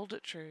legends told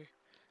it true.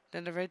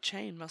 Then the red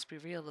chain must be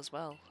real as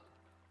well.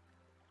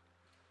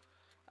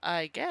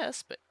 I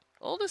guess, but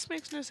all this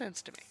makes no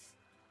sense to me.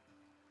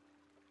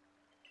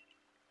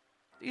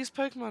 These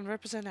Pokemon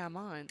represent our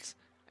minds,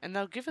 and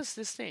they'll give us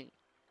this thing,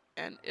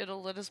 and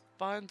it'll let us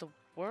bind the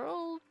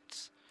world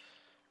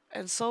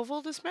and solve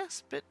all this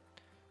mess, but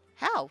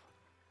how?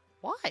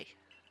 Why?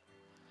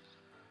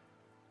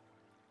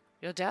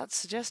 Your doubts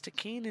suggest a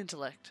keen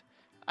intellect.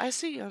 I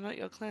see you're not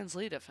your clan's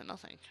leader for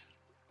nothing.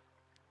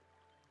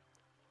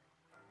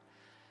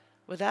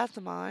 Without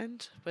the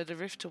mind, were the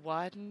rift to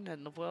widen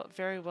and the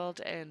very world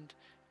to end,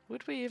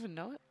 would we even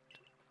know it?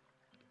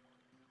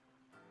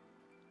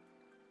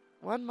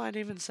 One might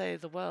even say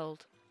the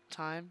world,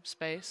 time,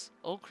 space,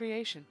 all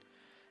creation,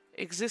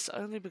 exists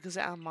only because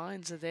our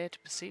minds are there to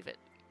perceive it.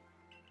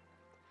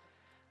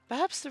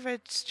 Perhaps the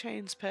red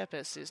chain's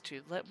purpose is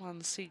to let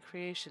one see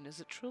creation as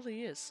it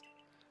truly is.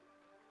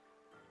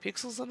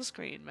 Pixels on the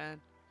screen,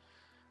 man.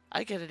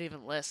 I get it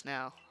even less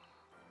now.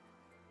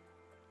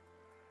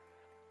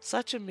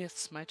 Such are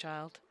myths, my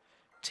child,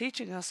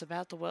 teaching us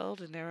about the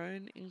world in their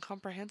own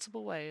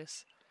incomprehensible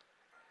ways.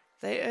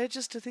 They urge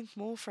us to think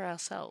more for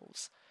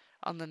ourselves,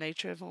 on the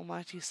nature of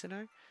Almighty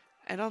Sinnoh,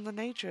 and on the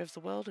nature of the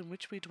world in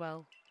which we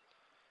dwell.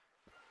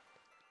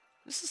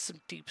 This is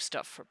some deep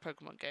stuff for a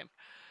Pokemon game.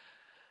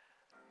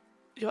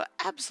 You're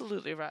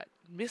absolutely right.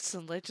 Myths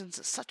and legends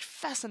are such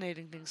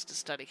fascinating things to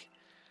study.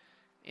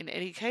 In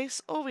any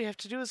case, all we have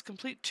to do is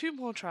complete 2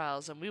 more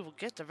trials and we will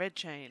get the red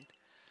chain.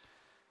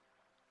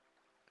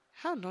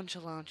 How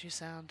nonchalant you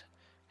sound.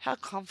 How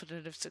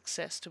confident of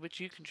success to which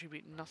you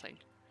contribute nothing.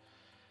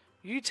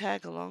 You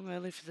tag along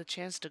only for the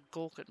chance to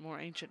gawk at more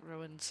ancient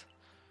ruins.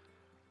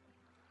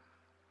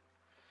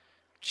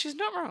 She's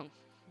not wrong.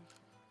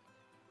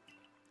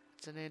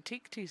 It's an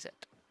antique tea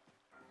set.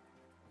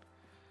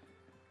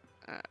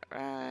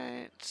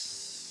 Alright.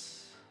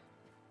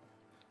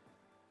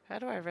 How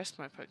do I rest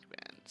my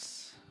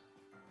Pokemons?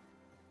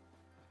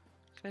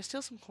 Can I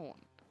steal some corn?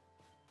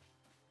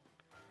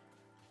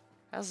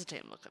 How's the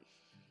team looking?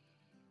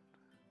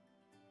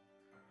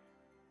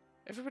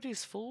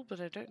 Everybody's full, but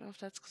I don't know if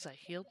that's because I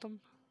healed them.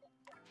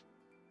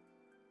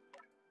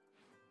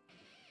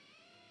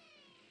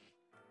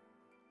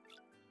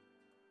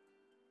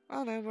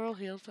 Oh no, we're all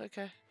healed,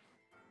 okay.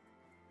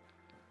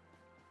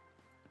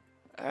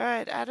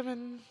 Alright,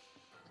 Adaman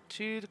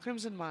to the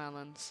Crimson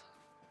Mylands.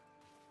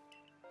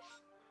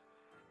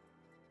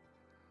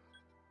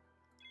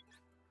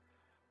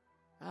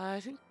 I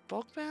think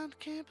Bogbound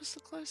Camp is the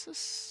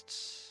closest.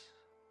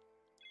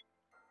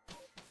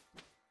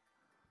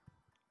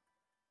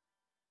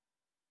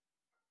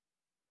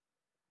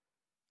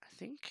 I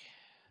think.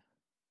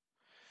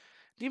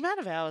 The amount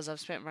of hours I've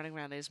spent running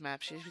around these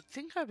maps, you'd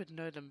think I would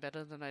know them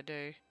better than I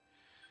do.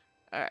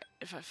 Alright,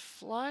 if I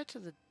fly to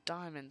the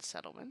Diamond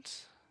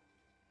Settlement,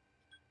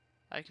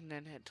 I can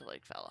then head to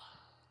Lake Valor.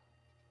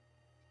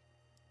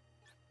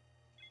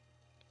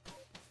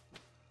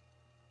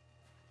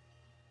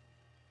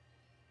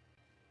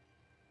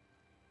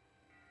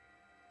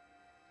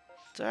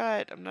 It's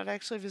alright, I'm not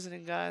actually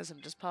visiting, guys.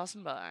 I'm just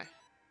passing by.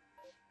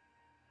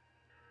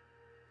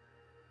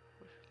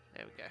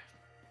 There we go.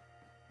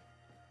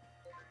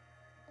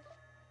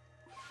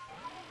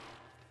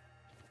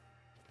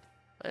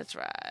 Let's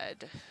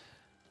ride.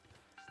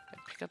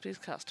 And pick up these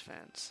caster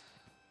fans.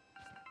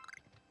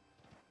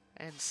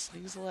 And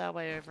sneasel our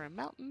way over a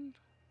mountain.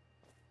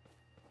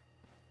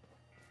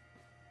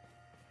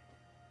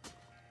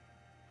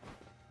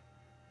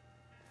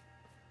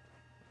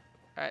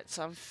 Alright,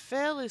 so I'm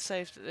fairly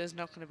safe that there's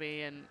not going to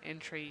be an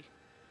entry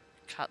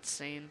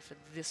cutscene for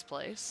this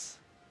place.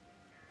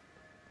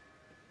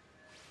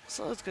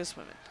 So let's go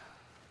swimming.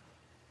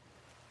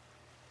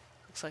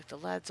 Looks like the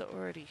lads are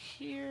already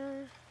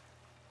here.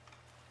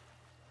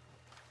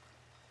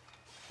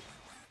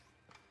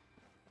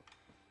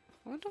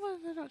 I wonder why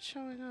they're not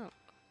showing up.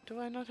 Do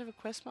I not have a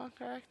quest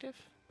marker active?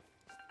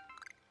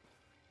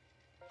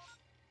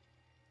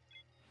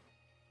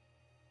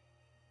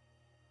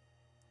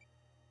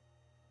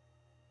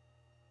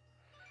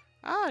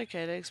 Ah,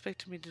 okay, they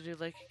expected me to do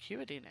Lake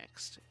Acuity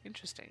next.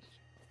 Interesting.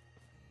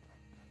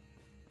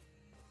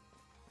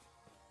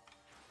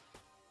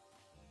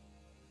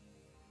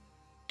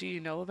 Do you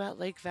know about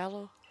Lake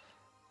Valor?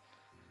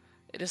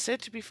 It is said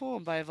to be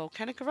formed by a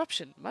volcanic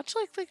eruption, much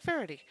like Lake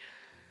Verity.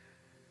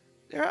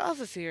 There are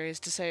other theories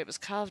to say it was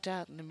carved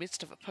out in the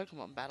midst of a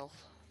Pokemon battle.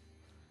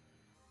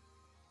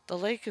 The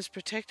lake is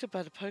protected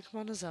by the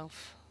Pokemon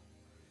Azelf.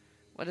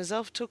 When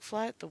Azelf took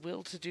flight, the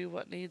will to do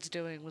what needs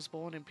doing was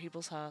born in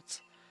people's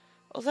hearts.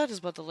 Or that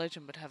is what the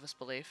legend would have us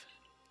believe.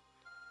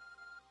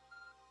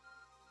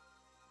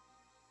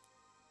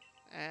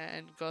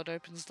 And God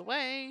opens the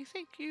way.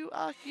 Thank you,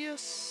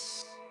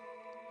 Arceus.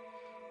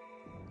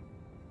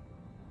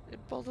 It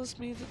bothers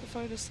me that the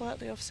phone is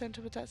slightly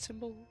off-center with that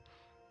symbol.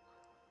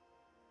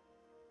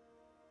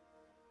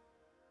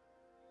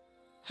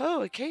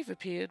 Oh, a cave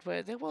appeared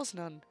where there was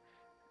none,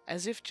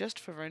 as if just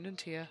for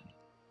RononTyr.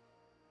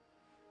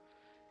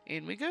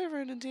 In we go,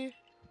 RononTyr.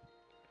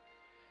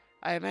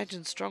 I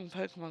imagine strong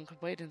Pokemon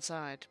could wait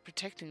inside,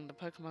 protecting the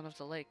Pokemon of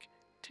the lake.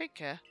 Take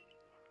care.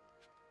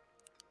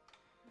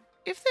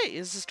 If there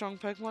is a strong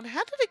Pokemon,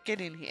 how did it get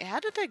in here?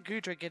 How did that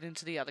Goodra get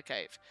into the other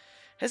cave?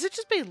 Has it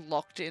just been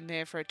locked in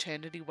there for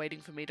eternity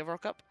waiting for me to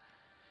rock up?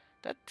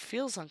 That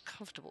feels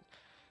uncomfortable.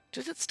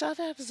 Did it start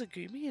out as a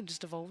Goomy and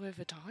just evolve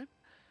over time?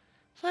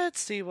 Let's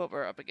see what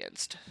we're up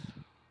against.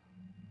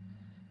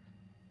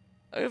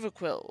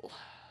 Overquill.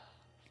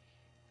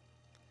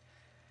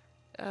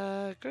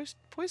 Ghost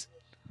Poison?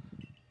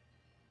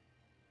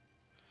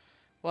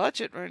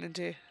 Watch it,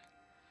 RononTyr.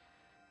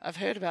 I've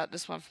heard about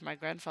this one from my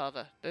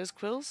grandfather. Those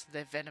quills,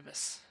 they're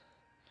venomous.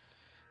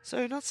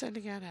 So not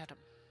sending out Adam.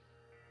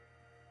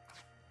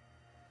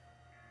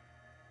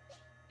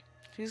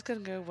 He's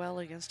gonna go well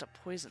against a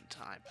poison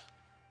type.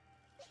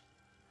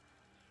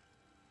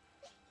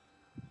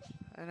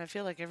 And I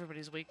feel like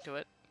everybody's weak to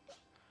it.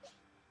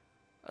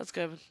 Let's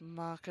go with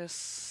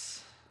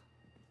Marcus.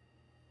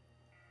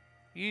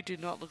 You do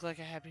not look like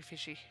a happy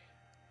fishy.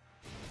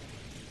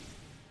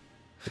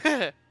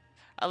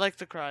 I like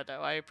the cry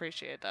though, I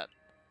appreciate that.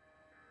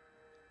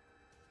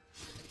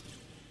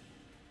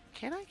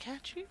 Can I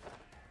catch you?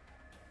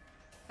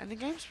 And the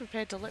game's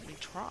prepared to let me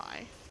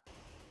try.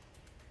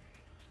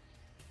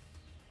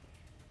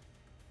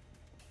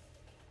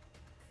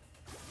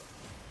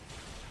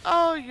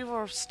 Oh, you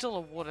are still a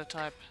water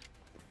type.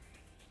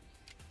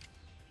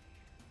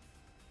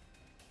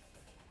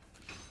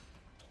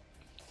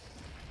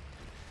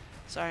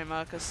 Sorry,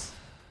 Marcus.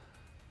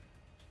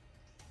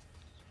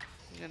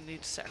 I'm gonna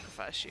need to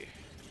sacrifice you.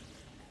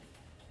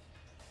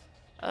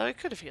 Oh, I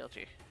could have healed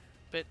you,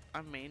 but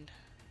I'm mean.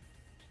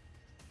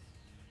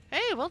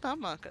 Hey, well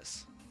done,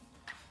 Marcus.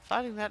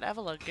 Fighting that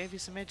Avalugg gave you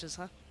some edges,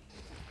 huh?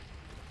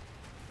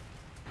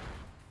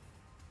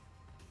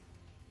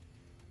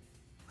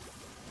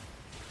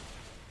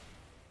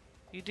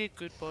 You did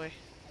good, boy.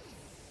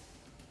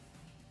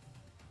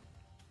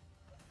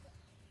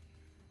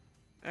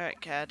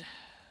 Alright, Cad.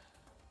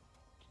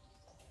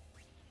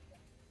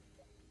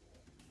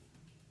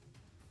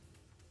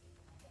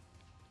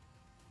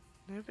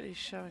 Nobody's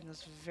showing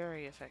us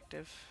very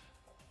effective.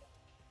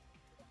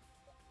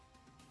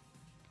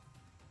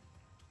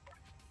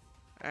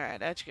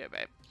 Alright, out you go,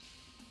 babe.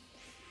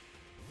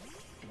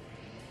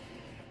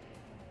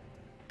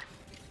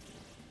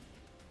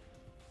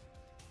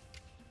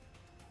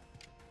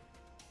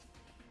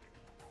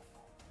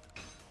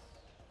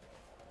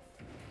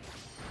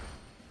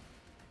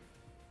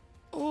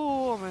 Ooh,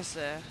 almost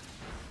there.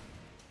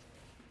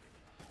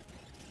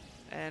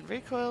 And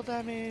recoil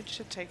damage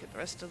should take it the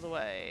rest of the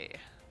way.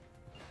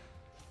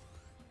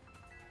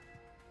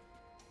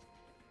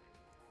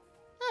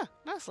 Ah,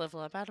 nice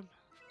level up, Adam.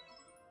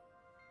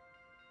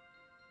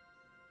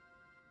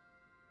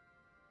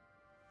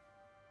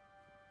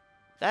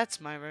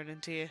 That's my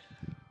RononTyr.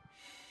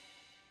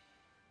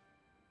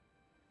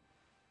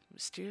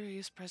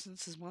 Mysterious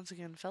presence is once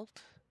again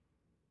felt.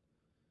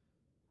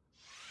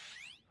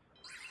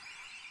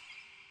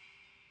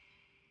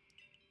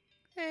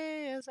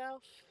 Hey,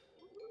 Azelf.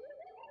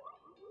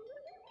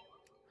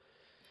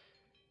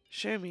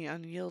 Show me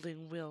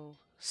unyielding will.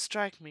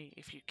 Strike me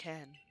if you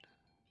can.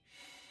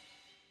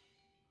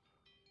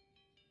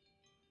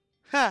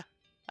 Ha!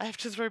 I have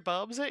to throw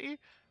bombs at you?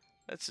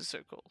 That's just so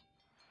cool.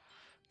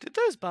 Did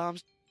those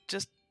bombs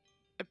just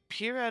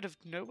appear out of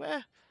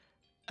nowhere?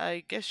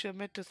 I guess you're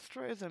meant to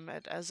throw them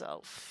at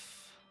Azalf.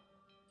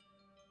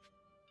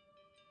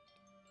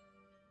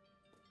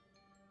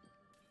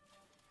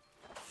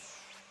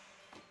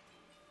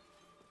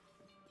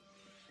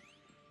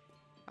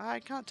 I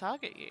can't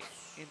target you.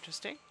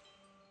 Interesting.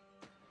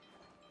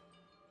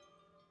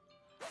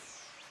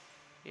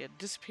 Yeah,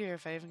 disappear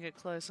if I even get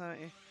close,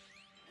 aren't you?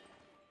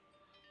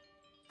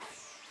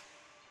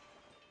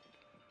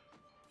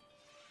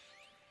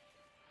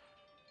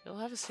 You'll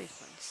have a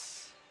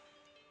sequence.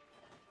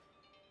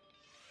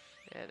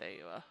 Yeah, there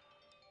you are.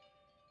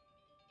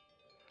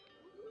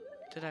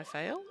 Did I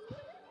fail?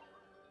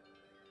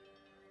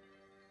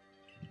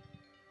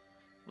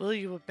 Will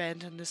you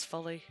abandon this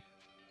folly?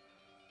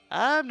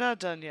 I'm not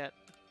done yet.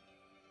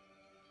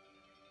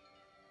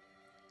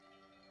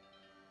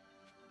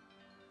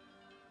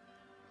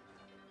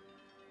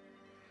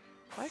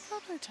 Why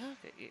can't I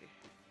target you?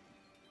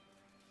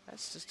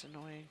 That's just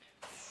annoying.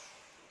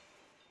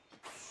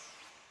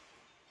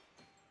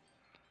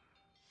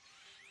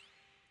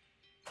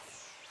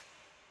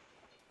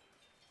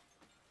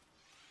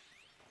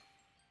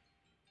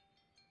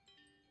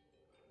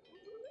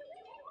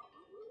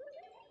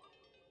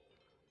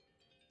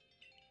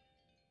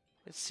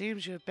 It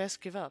seems you had best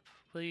give up.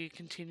 Will you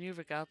continue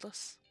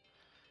regardless?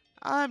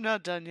 I'm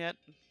not done yet.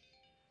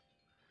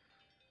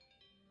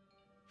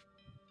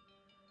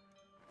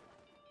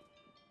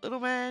 Little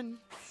man,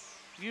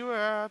 you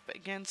are up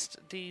against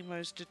the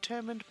most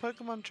determined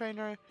Pokemon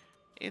trainer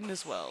in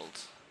this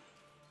world.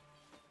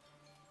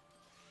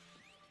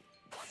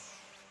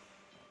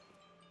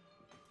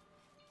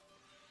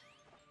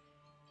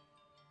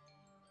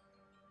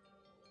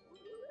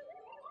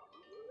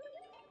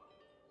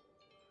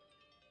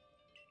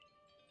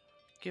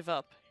 Give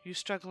up. You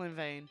struggle in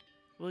vain.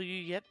 Will you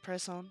yet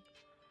press on?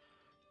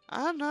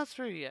 I'm not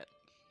through yet.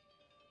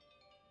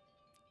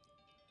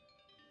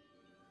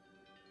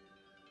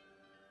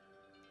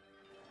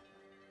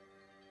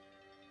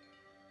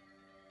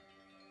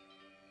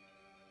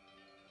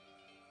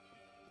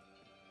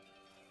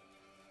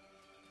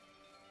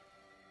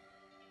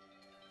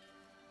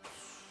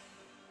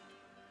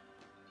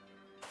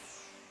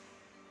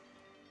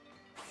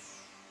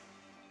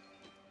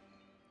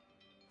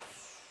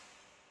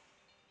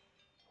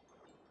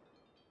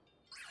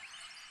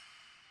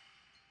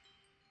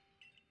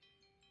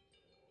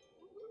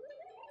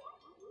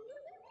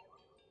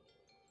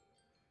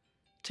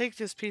 Take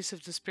this piece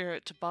of the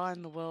spirit to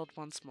bind the world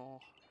once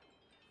more.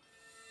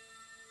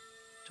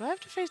 Do I have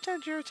to face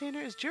down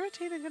Giratina? Is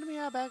Giratina going to be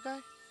our bad guy?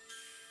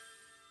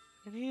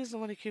 And he is the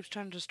one who keeps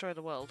trying to destroy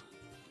the world.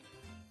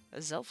 A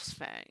Zelf's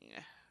Fang.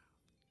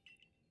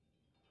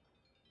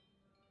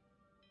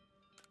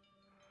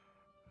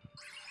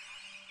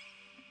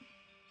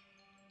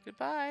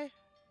 Goodbye.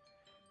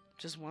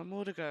 Just one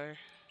more to go.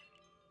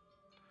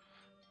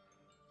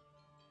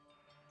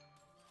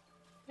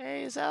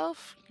 Hey,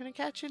 Zelf. Can I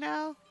catch you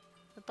now?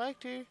 I'd like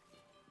to.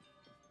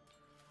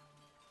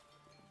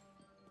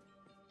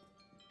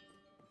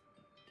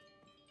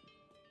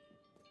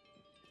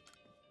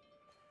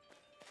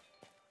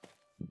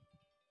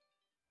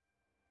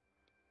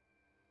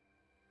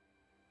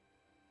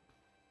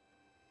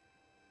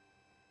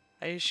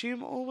 I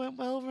assume all went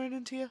well,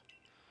 RononTyr?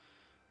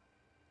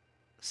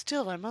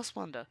 Still, I must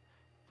wonder.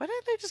 Why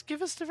don't they just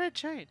give us the red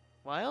chain?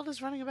 Why all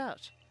this running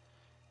about?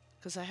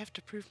 Because I have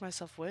to prove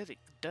myself worthy.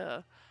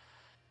 Duh.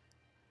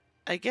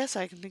 I guess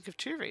I can think of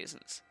two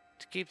reasons.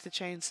 To keep the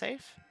chain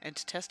safe, and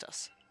to test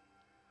us.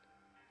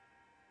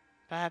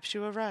 Perhaps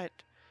you were right.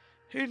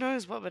 Who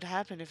knows what would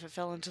happen if it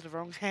fell into the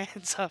wrong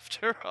hands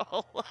after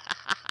all.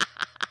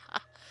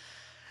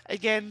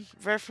 Again,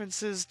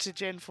 references to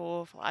Gen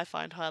 4 I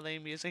find highly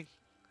amusing.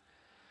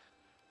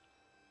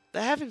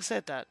 Though having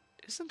said that,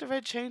 isn't the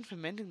red chain for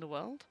mending the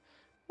world?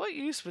 What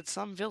use would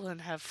some villain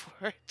have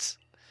for it?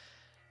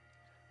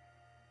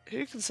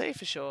 Who can say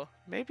for sure?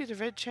 Maybe the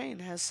red chain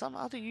has some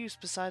other use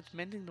besides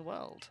mending the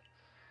world.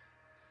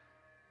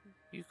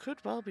 You could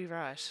well be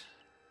right.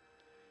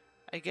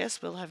 I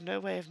guess we'll have no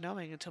way of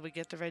knowing until we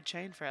get the red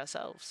chain for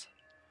ourselves.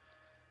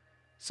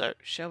 So,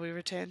 shall we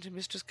return to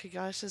Mistress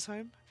Cogita's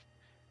home?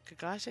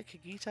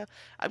 Cogita?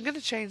 I'm going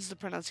to change the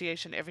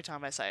pronunciation every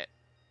time I say it.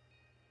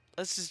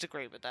 Let's just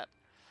agree with that.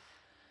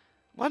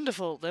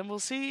 Wonderful, then we'll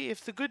see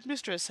if the good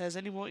mistress has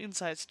any more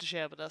insights to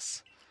share with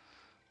us.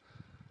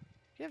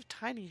 You have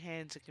tiny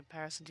hands in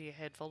comparison to your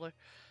head, Volo.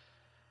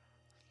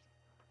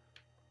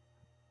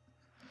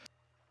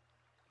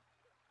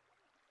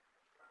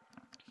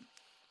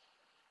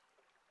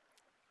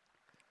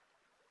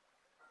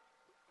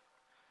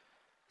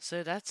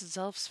 So that's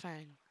Zelf's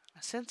Fang. I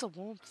sense a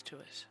warmth to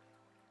it.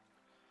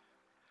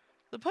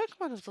 The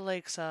Pokemon of the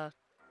lakes are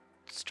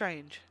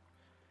strange.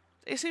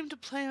 They seem to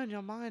play on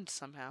your mind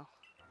somehow.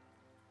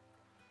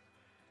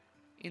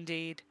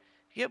 Indeed.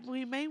 Yet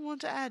we may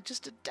want to add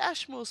just a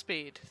dash more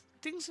speed.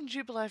 things in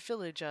Jubilife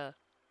Village are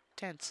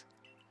tense.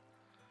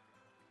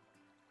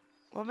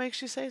 What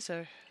makes you say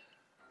so?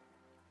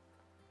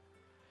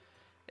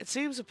 It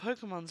seems a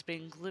Pokemon's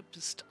being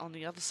glimpsed on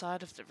the other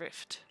side of the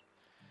rift.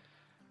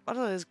 One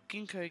of those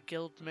Ginkgo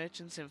Guild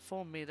merchants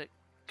informed me that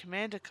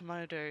Commander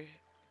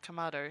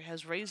Kamado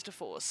has raised a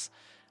force,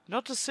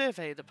 not to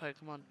survey the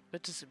Pokemon,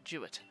 but to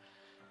subdue it,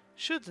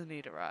 should the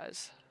need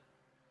arise.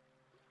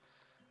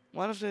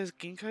 One of those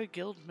Ginkgo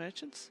Guild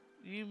merchants?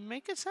 You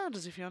make it sound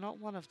as if you're not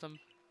one of them.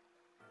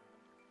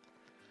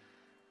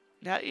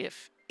 Now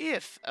if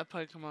a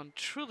Pokemon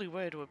truly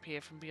were to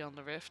appear from beyond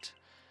the rift,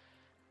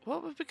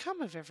 what would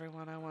become of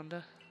everyone, I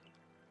wonder?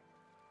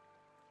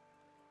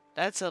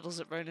 That settles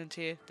it,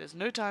 RononTyr. There's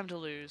no time to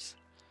lose.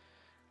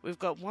 We've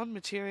got one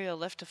materia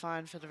left to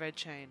find for the red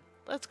chain.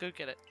 Let's go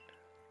get it.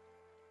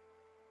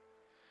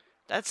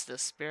 That's the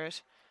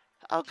spirit.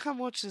 I'll come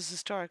watch this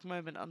historic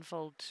moment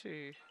unfold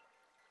too.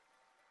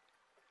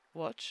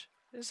 Watch?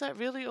 Is that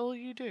really all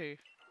you do?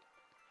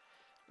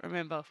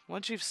 Remember,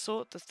 once you've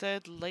sought the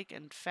third lake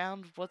and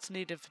found what's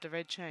needed for the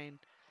red chain,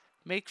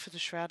 make for the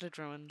shrouded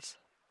ruins.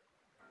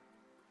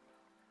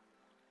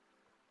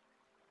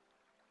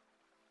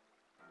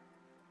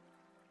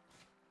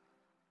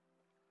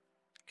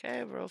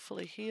 Okay, we're all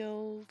fully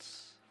healed.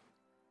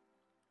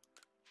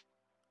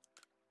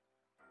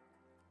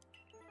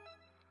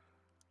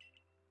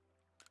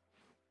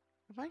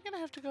 Am I gonna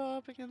have to go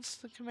up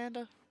against the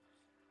commander?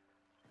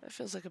 That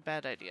feels like a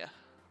bad idea.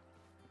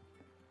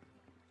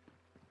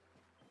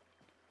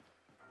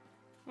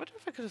 I wonder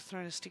if I could have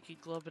thrown a sticky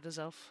glob at his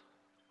elf.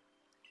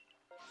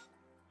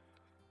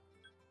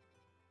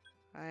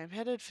 I am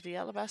headed for the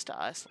Alabaster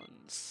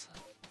Islands.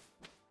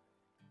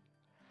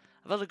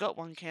 I've only got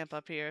one camp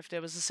up here. If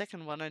there was a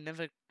second one, I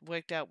never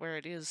worked out where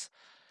it is.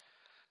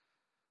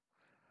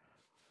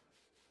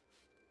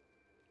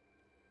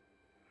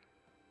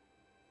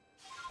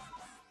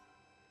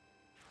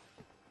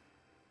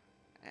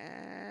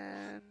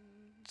 And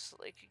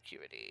Lake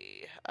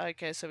Acuity.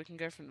 Okay, so we can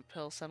go from the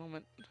Pearl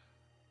Settlement.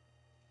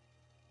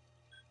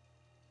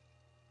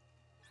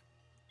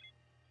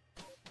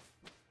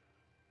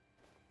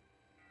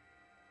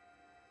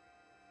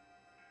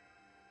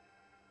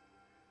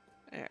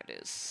 There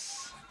it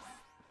is.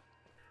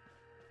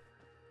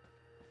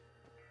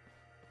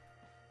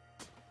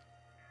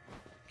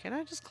 Can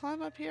I just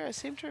climb up here? I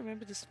seem to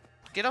remember this.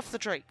 Get off the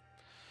tree!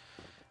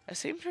 I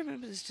seem to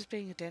remember this just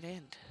being a dead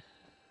end.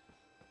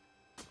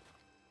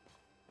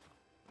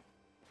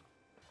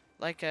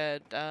 Like a,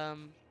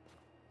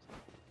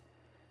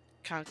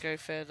 can't go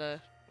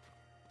further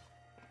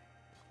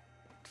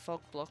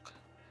fog block.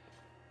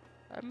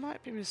 I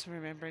might be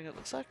misremembering, it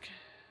looks like.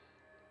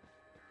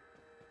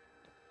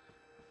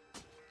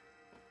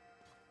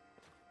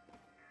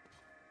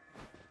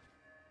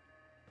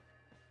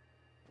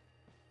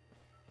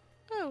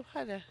 Oh,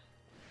 hi there.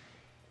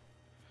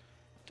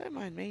 Don't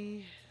mind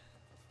me.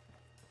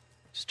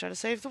 Just trying to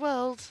save the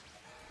world.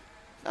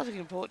 Nothing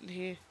important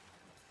here.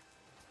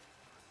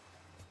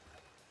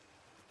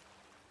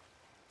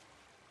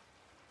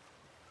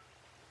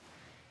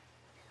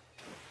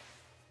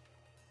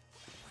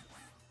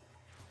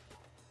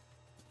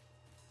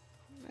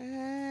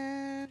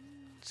 And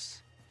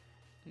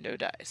no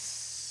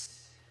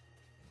dice.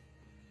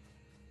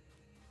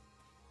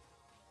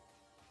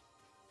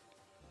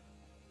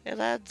 Hey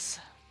lads.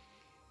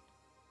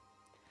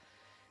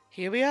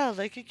 Here we are,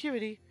 Lake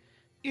Acuity.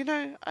 You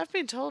know, I've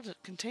been told it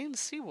contains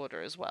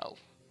seawater as well.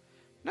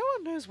 No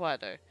one knows why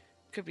though.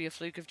 Could be a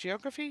fluke of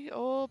geography,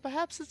 or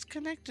perhaps it's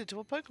connected to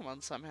a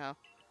Pokemon somehow.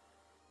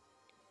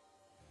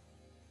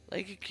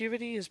 Lake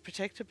Acuity is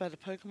protected by the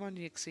Pokemon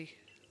Yixi.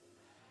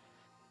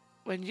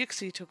 When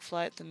Yixi took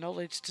flight, the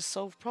knowledge to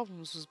solve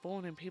problems was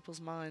born in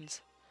people's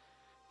minds.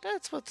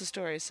 That's what the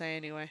stories say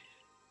anyway.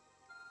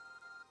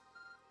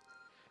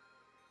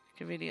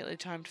 Conveniently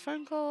timed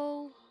phone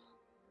call.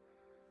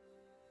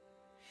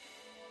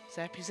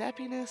 Zappy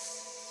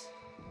zappiness.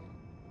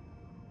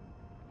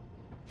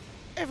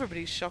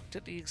 Everybody's shocked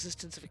at the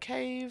existence of a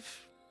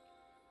cave.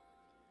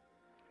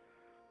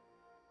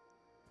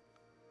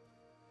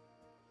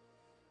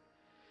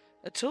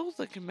 A tool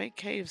that can make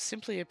caves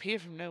simply appear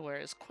from nowhere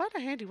is quite a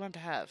handy one to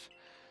have.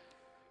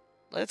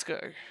 Let's go.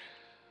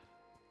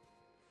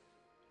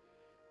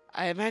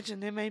 I imagine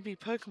there may be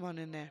Pokemon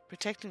in there,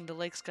 protecting the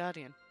lake's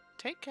guardian.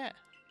 Take care.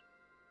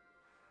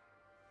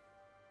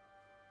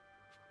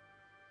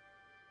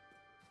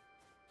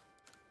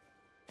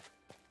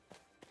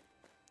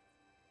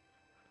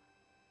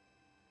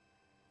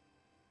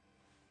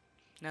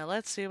 Now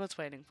let's see what's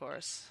waiting for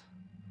us.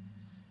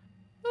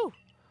 Ooh.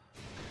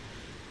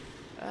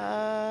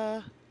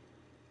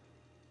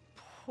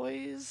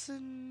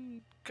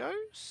 Poison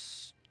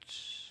Ghost?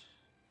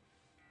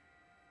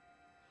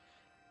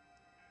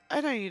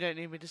 I know you don't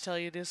need me to tell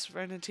you this,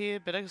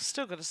 RononTyr, but I've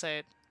still got to say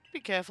it. Be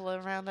careful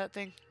around that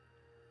thing.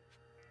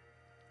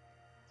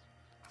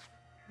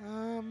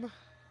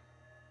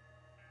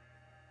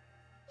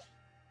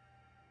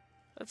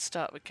 Let's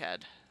start with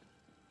Cad.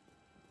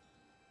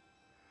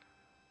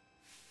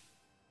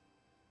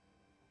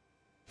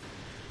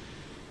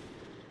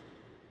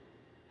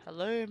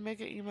 Hello,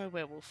 Mega Emo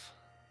Werewolf.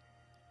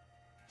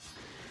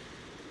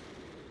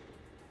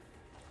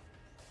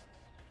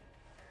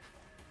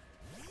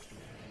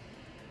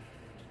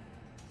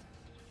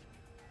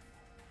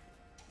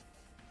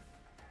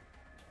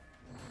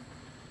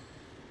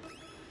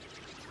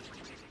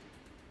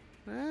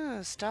 Ah,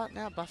 starting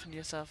out buffing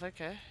yourself,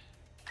 okay.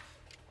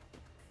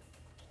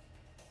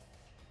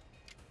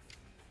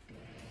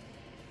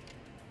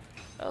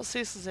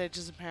 Arceus' edge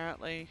is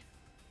apparently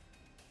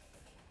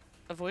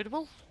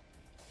avoidable.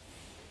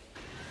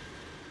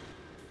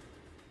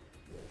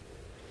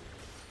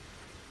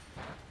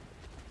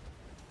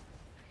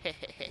 I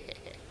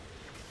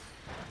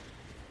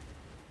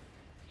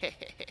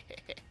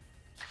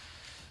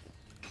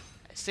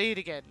see it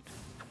again.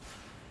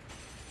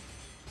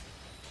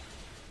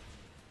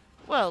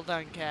 Well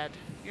done, Cad.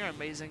 You're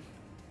amazing.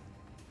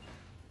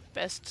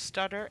 Best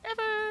starter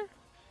ever!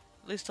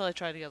 At least till I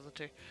try the other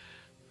two.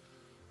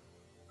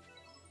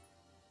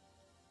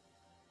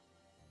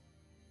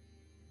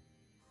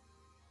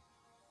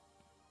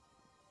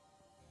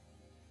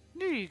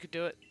 Knew you could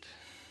do it.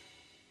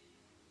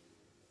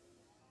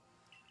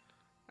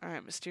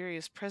 Alright,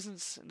 mysterious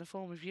presence in the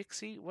form of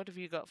Yixi. What have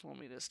you got for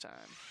me this time?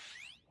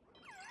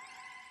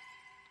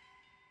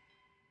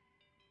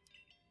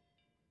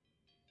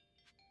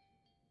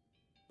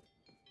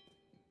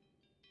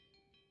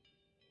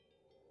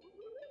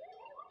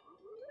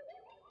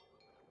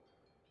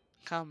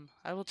 Come,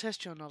 I will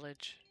test your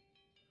knowledge.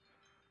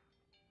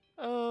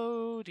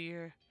 Oh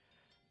dear.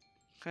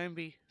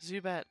 Combi,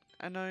 Zubat,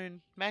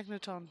 Unknown,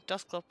 Magneton,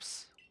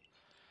 Dusclops.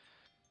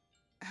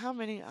 How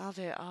many are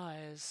there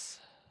eyes?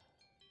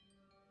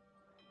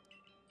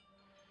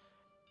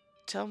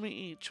 Tell me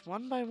each,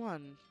 one by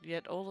one,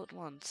 yet all at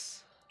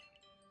once.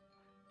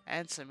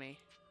 Answer me.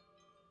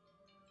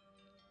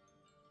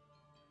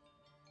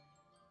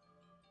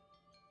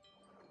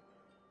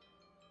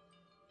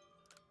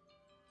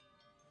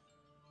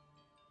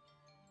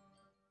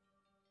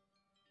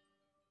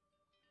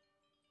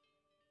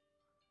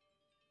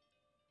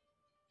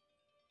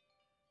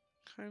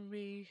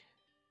 Combi,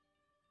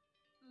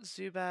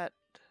 Zubat.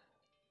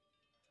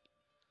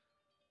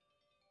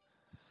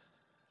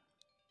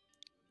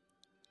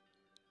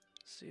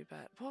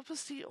 Zubat. What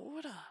was the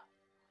order?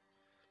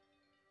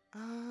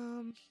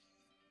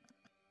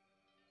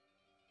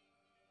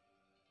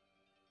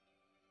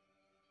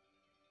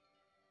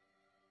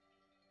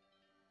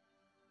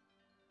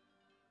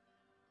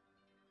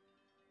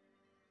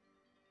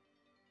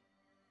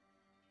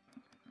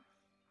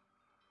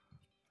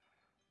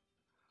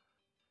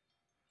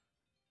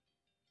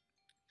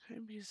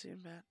 Combi,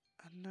 Zubat,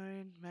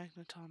 Unknown,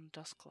 Magneton,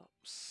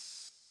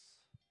 Dusclops.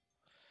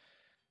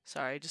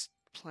 Sorry, just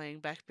playing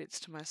back bits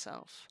to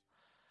myself.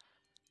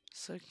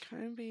 So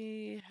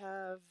Combi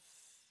have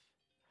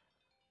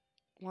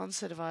one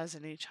set of eyes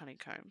in each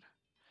honeycomb.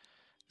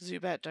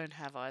 Zubat don't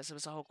have eyes. There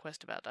was a whole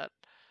quest about that.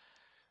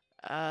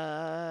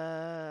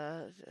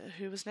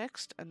 Who was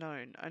next?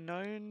 Unknown.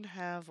 Unknown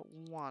have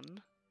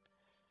one.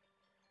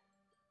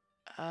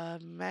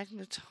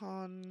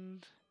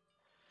 Magneton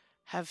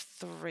have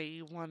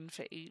three, one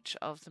for each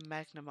of the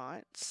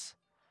Magnemites.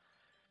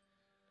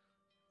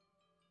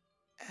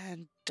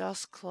 And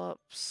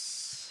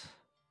Dusclops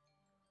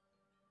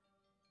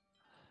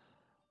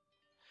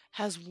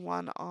has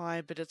one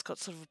eye, but it's got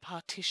sort of a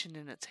partition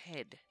in its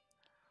head.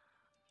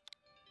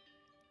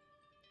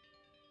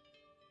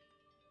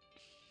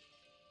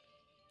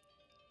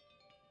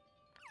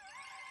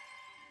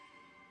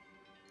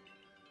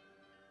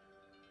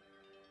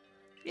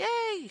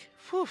 Yay!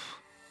 Whew.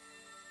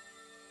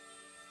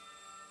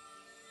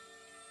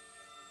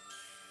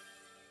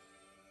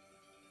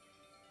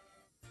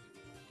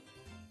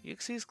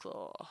 Yuxi's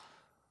Claw.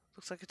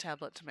 Looks like a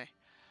tablet to me.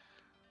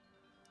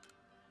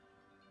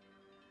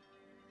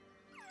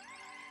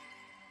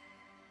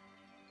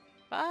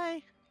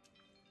 Bye!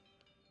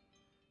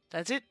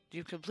 That's it.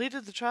 You've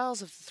completed the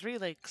trials of the 3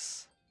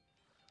 lakes.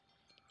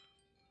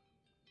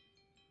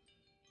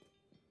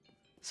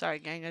 Sorry,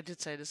 gang. I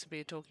did say this would be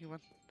a talky one.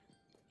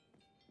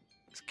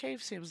 This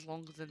cave seems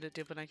longer than it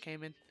did when I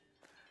came in.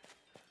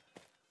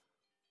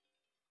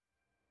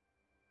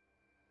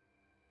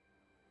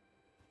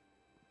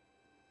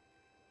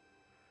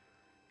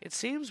 It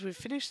seems we've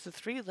finished the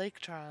 3 lake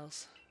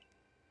trials.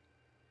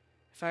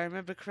 If I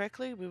remember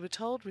correctly, we were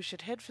told we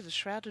should head for the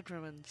Shrouded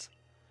Ruins.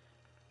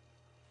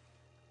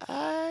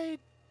 I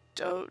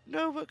don't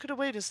know what could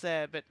await us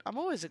there, but I'm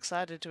always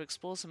excited to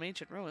explore some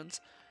ancient ruins.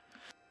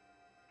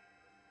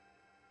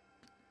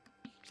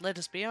 Let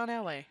us be on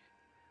our way.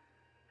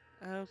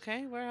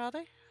 Okay, where are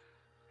they?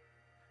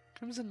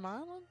 Crimson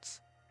Marlins?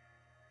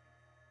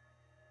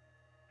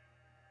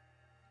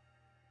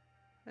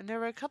 And there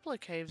were a couple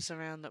of caves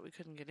around that we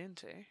couldn't get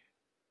into.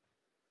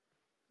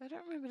 I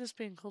don't remember this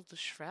being called the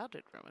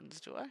Shrouded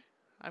Ruins, do I?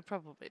 I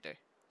probably do.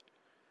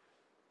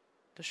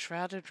 The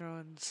Shrouded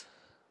Ruins.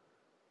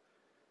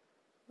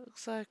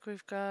 Looks like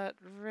we've got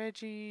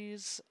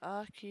Reggie's,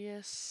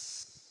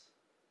 Arceus,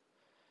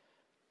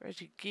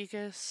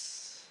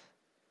 Regigigas,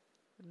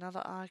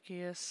 another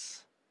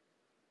Arceus.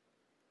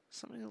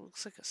 Something that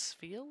looks like a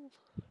sphere?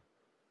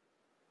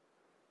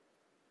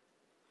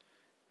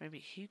 Maybe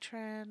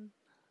Heatran?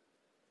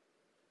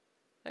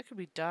 That could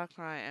be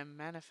Darkrai and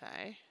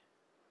Manaphy.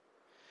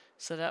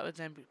 So that would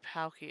then be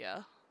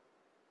Palkia.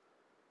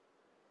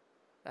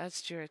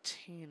 That's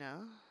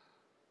Giratina.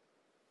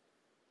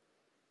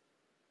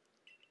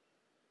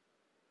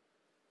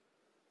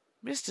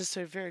 Mist is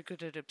so very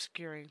good at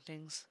obscuring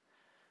things.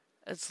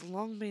 It's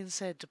long been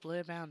said to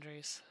blur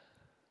boundaries.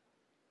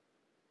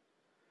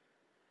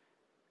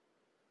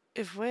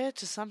 If we're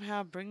to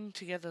somehow bring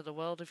together the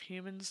world of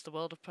humans, the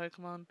world of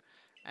Pokemon,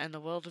 and the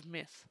world of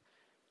myth,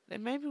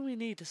 then maybe we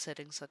need a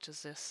setting such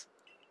as this.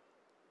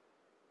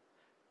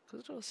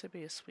 Could it also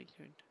be a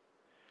Suicune?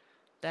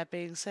 That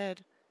being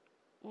said,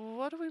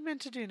 what are we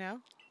meant to do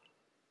now?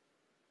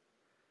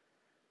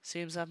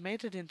 Seems I've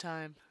made it in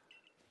time.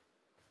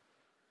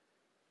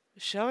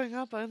 Showing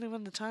up only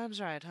when the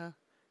time's right, huh?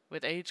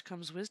 With age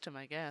comes wisdom,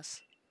 I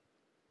guess.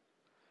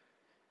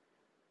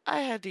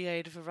 I had the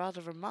aid of a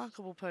rather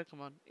remarkable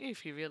Pokemon,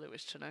 if you really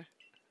wish to know.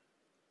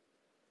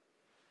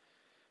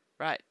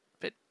 Right,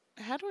 but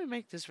how do we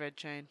make this red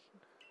chain?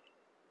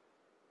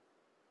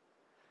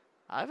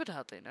 I would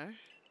hardly know.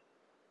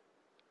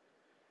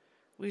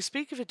 We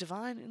speak of a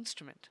divine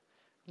instrument,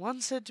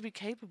 one said to be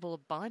capable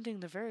of binding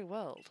the very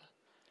world.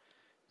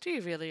 Do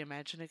you really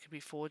imagine it could be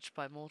forged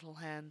by mortal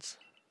hands?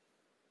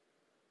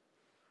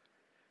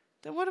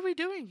 Then what are we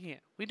doing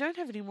here? We don't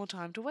have any more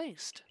time to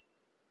waste.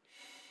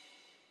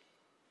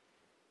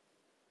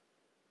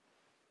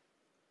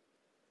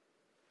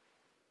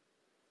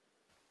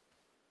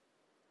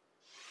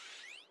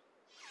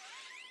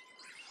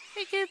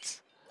 Hey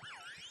kids!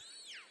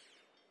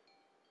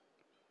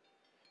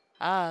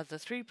 Ah, the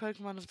 3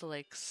 Pokemon of the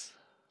lakes.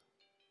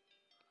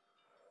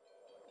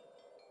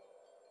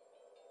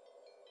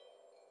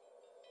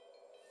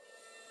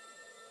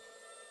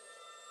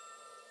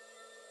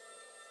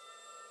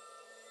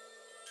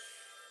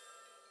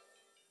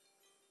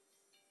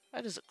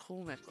 That is a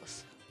cool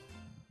necklace.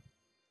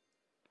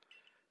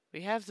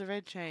 We have the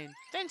red chain.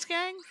 Thanks,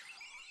 gang!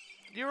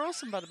 You're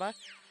awesome, Butterbye.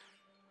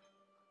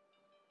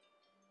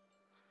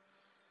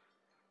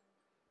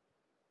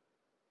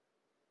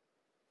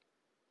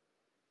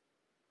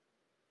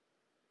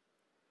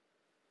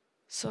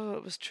 So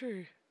it was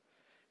true.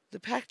 The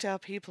pact our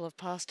people have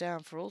passed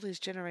down for all these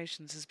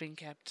generations has been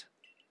kept.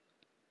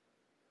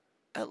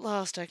 At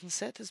last I can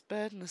set this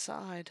burden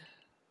aside.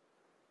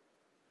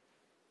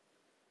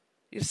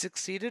 You've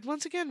succeeded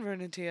once again,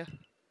 RononTyr.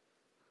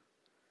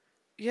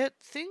 Yet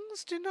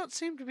things do not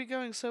seem to be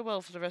going so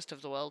well for the rest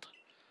of the world.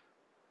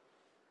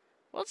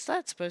 What's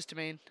that supposed to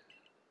mean?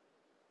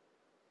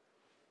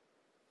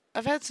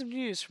 I've had some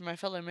news from my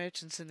fellow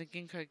merchants in the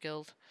Ginkgo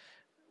Guild.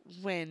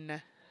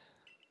 When?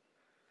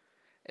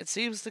 It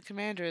seems the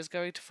commander is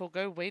going to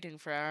forego waiting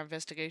for our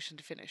investigation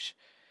to finish.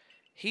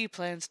 He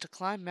plans to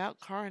climb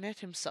Mount Coronet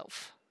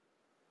himself.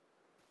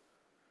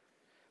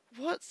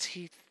 What's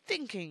he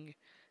thinking?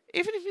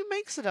 Even if he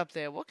makes it up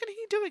there, what can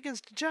he do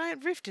against a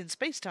giant rift in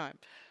space-time?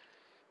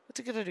 What's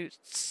he gonna do,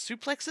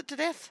 suplex it to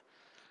death?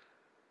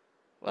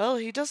 Well,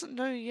 he doesn't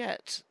know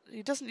yet.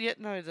 He doesn't yet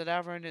know that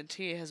our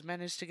RononTyr has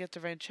managed to get the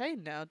red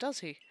chain now, does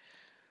he?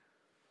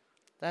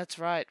 That's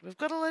right. We've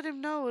got to let him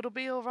know it'll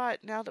be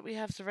alright now that we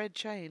have the red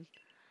chain.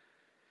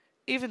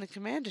 Even the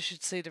commander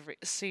should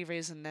see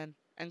reason then,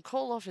 and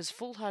call off his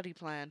foolhardy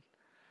plan.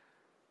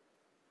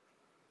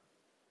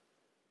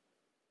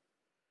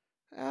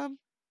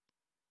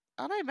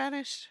 Aren't I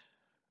banished?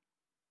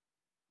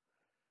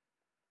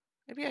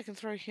 Maybe I can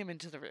throw him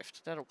into the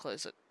rift. That'll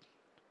close it.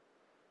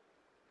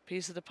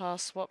 Piece of the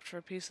past swapped for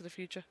a piece of the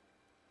future.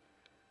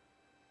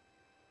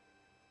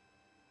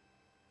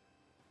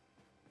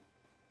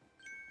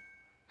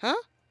 Huh?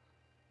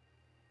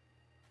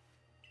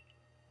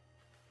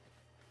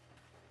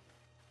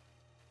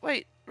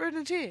 Wait,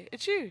 RononTyr,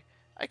 it's you.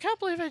 I can't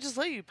believe I just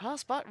let you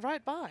pass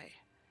right by.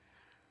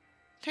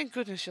 Thank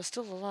goodness you're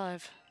still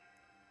alive.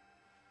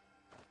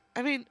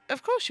 I mean,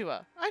 of course you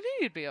are. I knew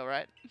you'd be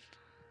alright.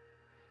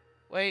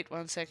 Wait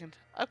 1 second.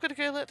 I've got to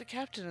go let the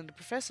captain and the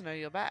professor know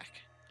you're back.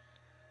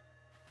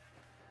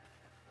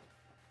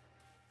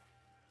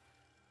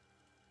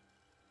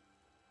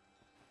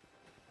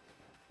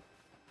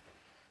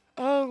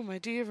 Oh, my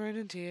dear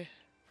RononTyr.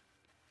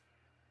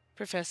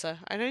 Professor,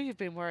 I know you've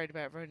been worried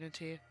about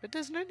RononTyr, but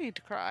there's no need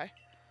to cry.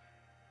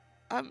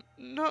 I'm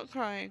not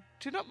crying.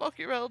 Do not mock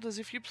your elders,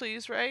 if you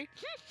please, Ray.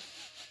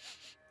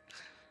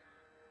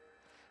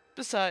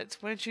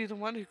 Besides, weren't you the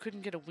one who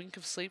couldn't get a wink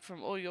of sleep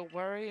from all your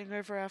worrying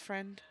over our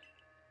friend?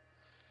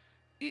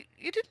 You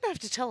didn't have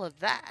to tell her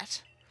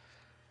that.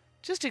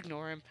 Just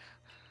ignore him.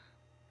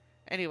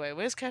 Anyway,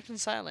 where's Captain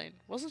Silene?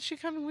 Wasn't she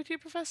coming with you,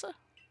 Professor?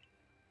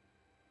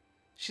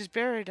 She's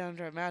buried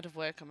under a mound of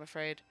work, I'm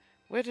afraid.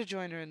 We're to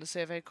join her in the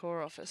Survey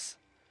Corps office.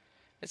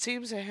 It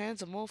seems her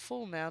hands are more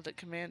full now that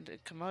Commander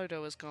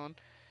Komodo is gone.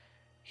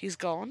 He's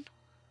gone?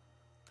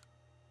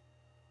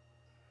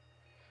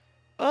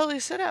 Well, he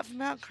set out for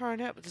Mount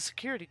Coronet with the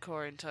security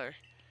corps in tow.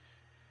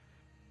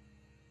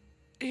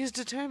 He's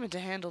determined to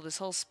handle this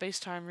whole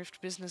space-time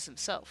rift business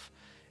himself.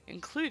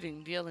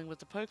 including dealing with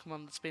the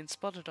Pokemon that's been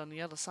spotted on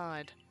the other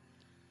side.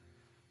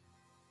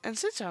 And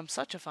since I'm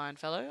such a fine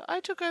fellow, I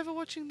took over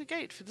watching the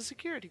gate for the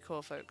security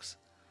corps folks.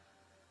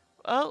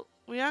 Well,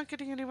 we aren't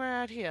getting anywhere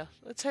out here.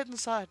 Let's head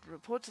inside and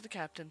report to the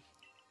captain.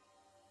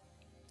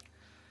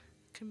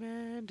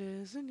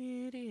 Commander's an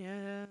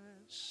idiot.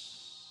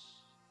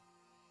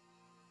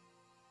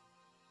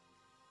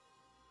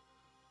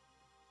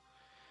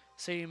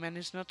 So you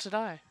managed not to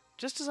die,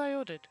 just as I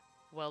ordered.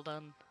 Well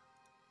done.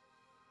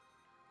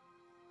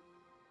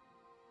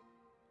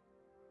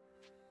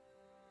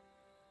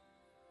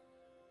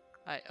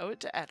 I owe it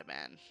to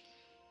Adaman.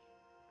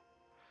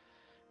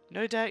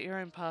 No doubt your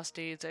own past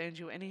deeds earned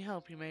you any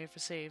help you may have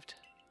received.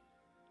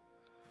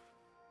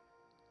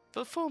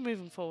 Before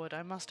moving forward,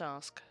 I must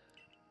ask.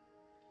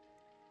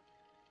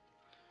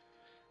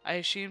 I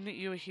assume that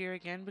you are here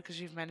again because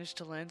you've managed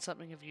to learn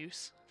something of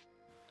use?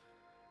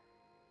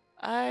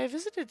 I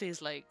visited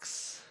these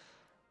lakes.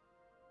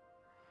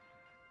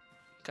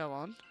 Go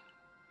on.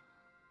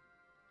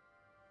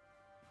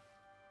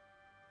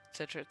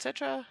 Etc.,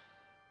 etc.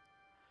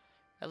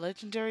 A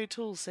legendary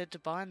tool said to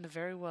bind the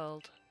very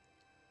world.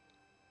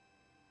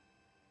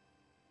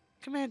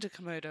 Commander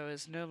Komodo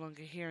is no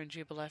longer here in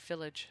Jubilife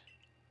Village.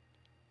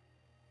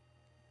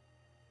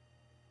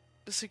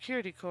 The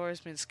security corps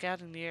has been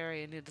scouting the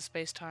area near the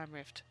space-time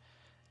rift,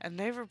 and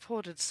they've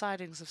reported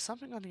sightings of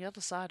something on the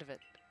other side of it.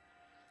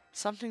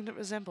 Something that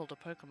resembled a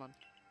Pokemon.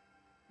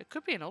 It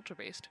could be an Ultra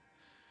Beast.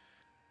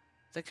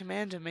 The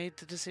commander made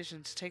the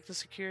decision to take the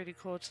security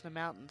corps to the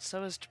mountains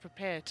so as to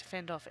prepare to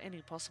fend off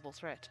any possible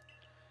threat.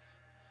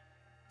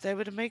 They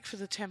were to make for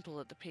the temple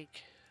at the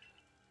peak.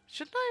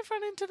 Shouldn't I have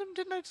run into them?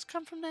 Didn't I just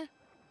come from there?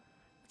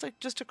 It's like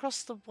just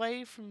across the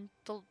way from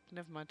the...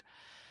 Never mind.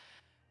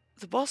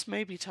 The boss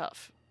may be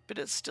tough, but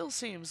it still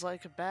seems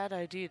like a bad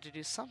idea to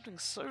do something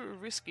so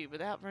risky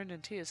without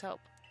RononTyr's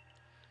help.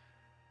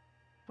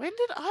 When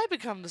did I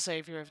become the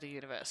savior of the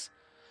universe?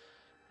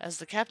 As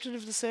the captain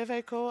of the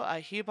Survey Corps,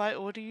 I hereby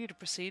order you to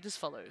proceed as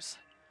follows.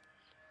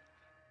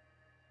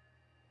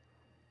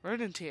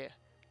 RononTyr,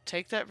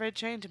 take that red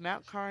chain to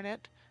Mount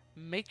Coronet,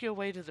 make your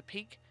way to the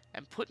peak,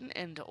 and put an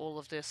end to all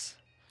of this.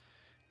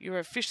 You are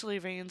officially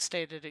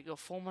reinstated at your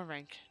former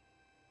rank.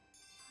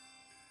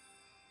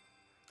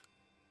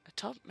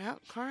 Atop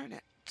Mount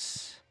Coronet.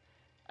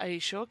 Are you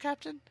sure,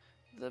 Captain?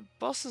 The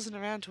boss isn't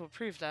around to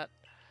approve that.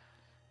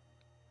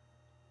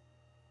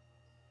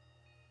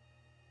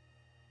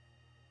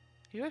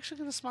 Are you actually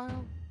going to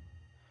smile?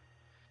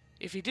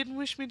 If he didn't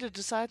wish me to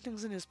decide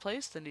things in his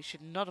place, then he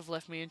should not have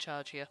left me in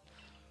charge here.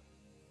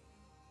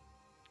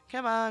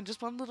 Come on,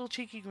 just one little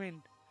cheeky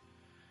grin.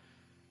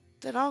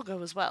 Then I'll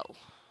go as well.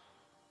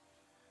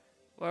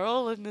 We're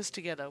all in this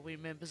together, we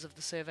members of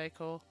the Survey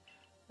Corps.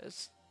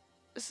 Is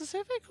the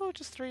Survey Corps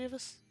just 3 of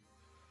us?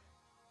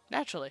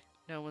 Naturally,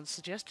 no one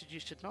suggested you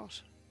should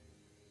not.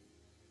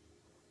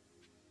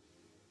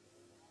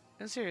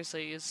 And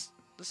seriously, is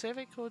the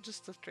Survey Corps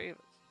just the 3 of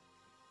us?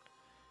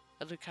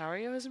 A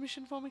Lucario has a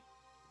mission for me?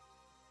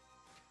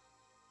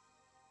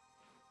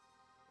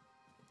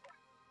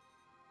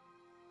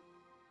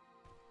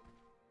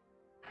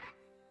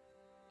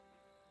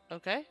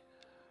 Okay.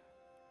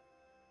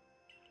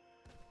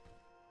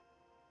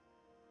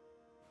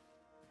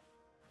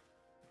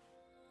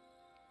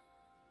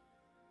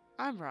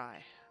 I'm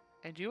Rye.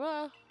 And you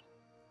are?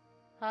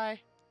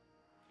 Hi.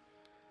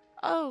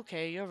 Oh,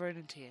 okay, you're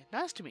RononTyr.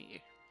 Nice to meet you.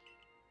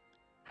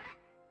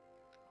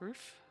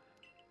 Roof?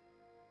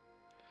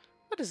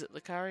 What is it,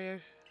 Lucario?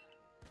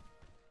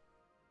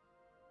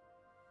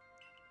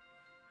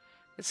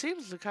 It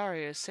seems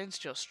Lucario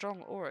sensed your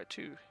strong aura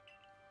too.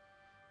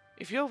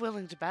 If you're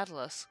willing to battle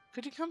us,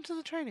 could you come to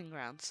the training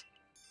grounds?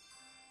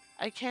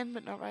 I can,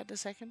 but not right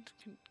this second.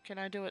 Can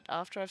I do it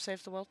after I've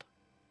saved the world?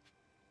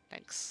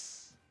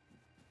 Thanks.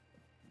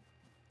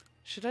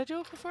 Should I do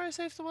it before I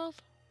save the world?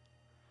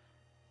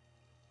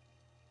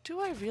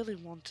 Do I really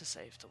want to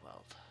save the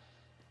world?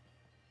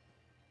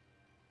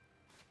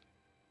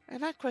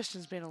 And that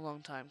question's been a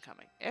long time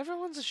coming.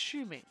 Everyone's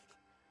assuming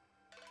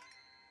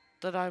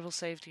that I will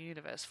save the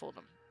universe for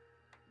them.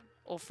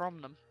 Or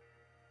from them.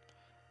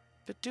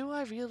 But do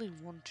I really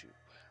want to?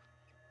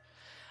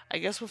 I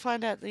guess we'll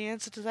find out the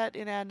answer to that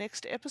in our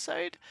next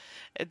episode.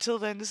 Until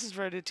then, this is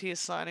RononTyr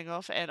signing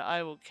off, and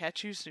I will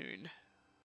catch you soon.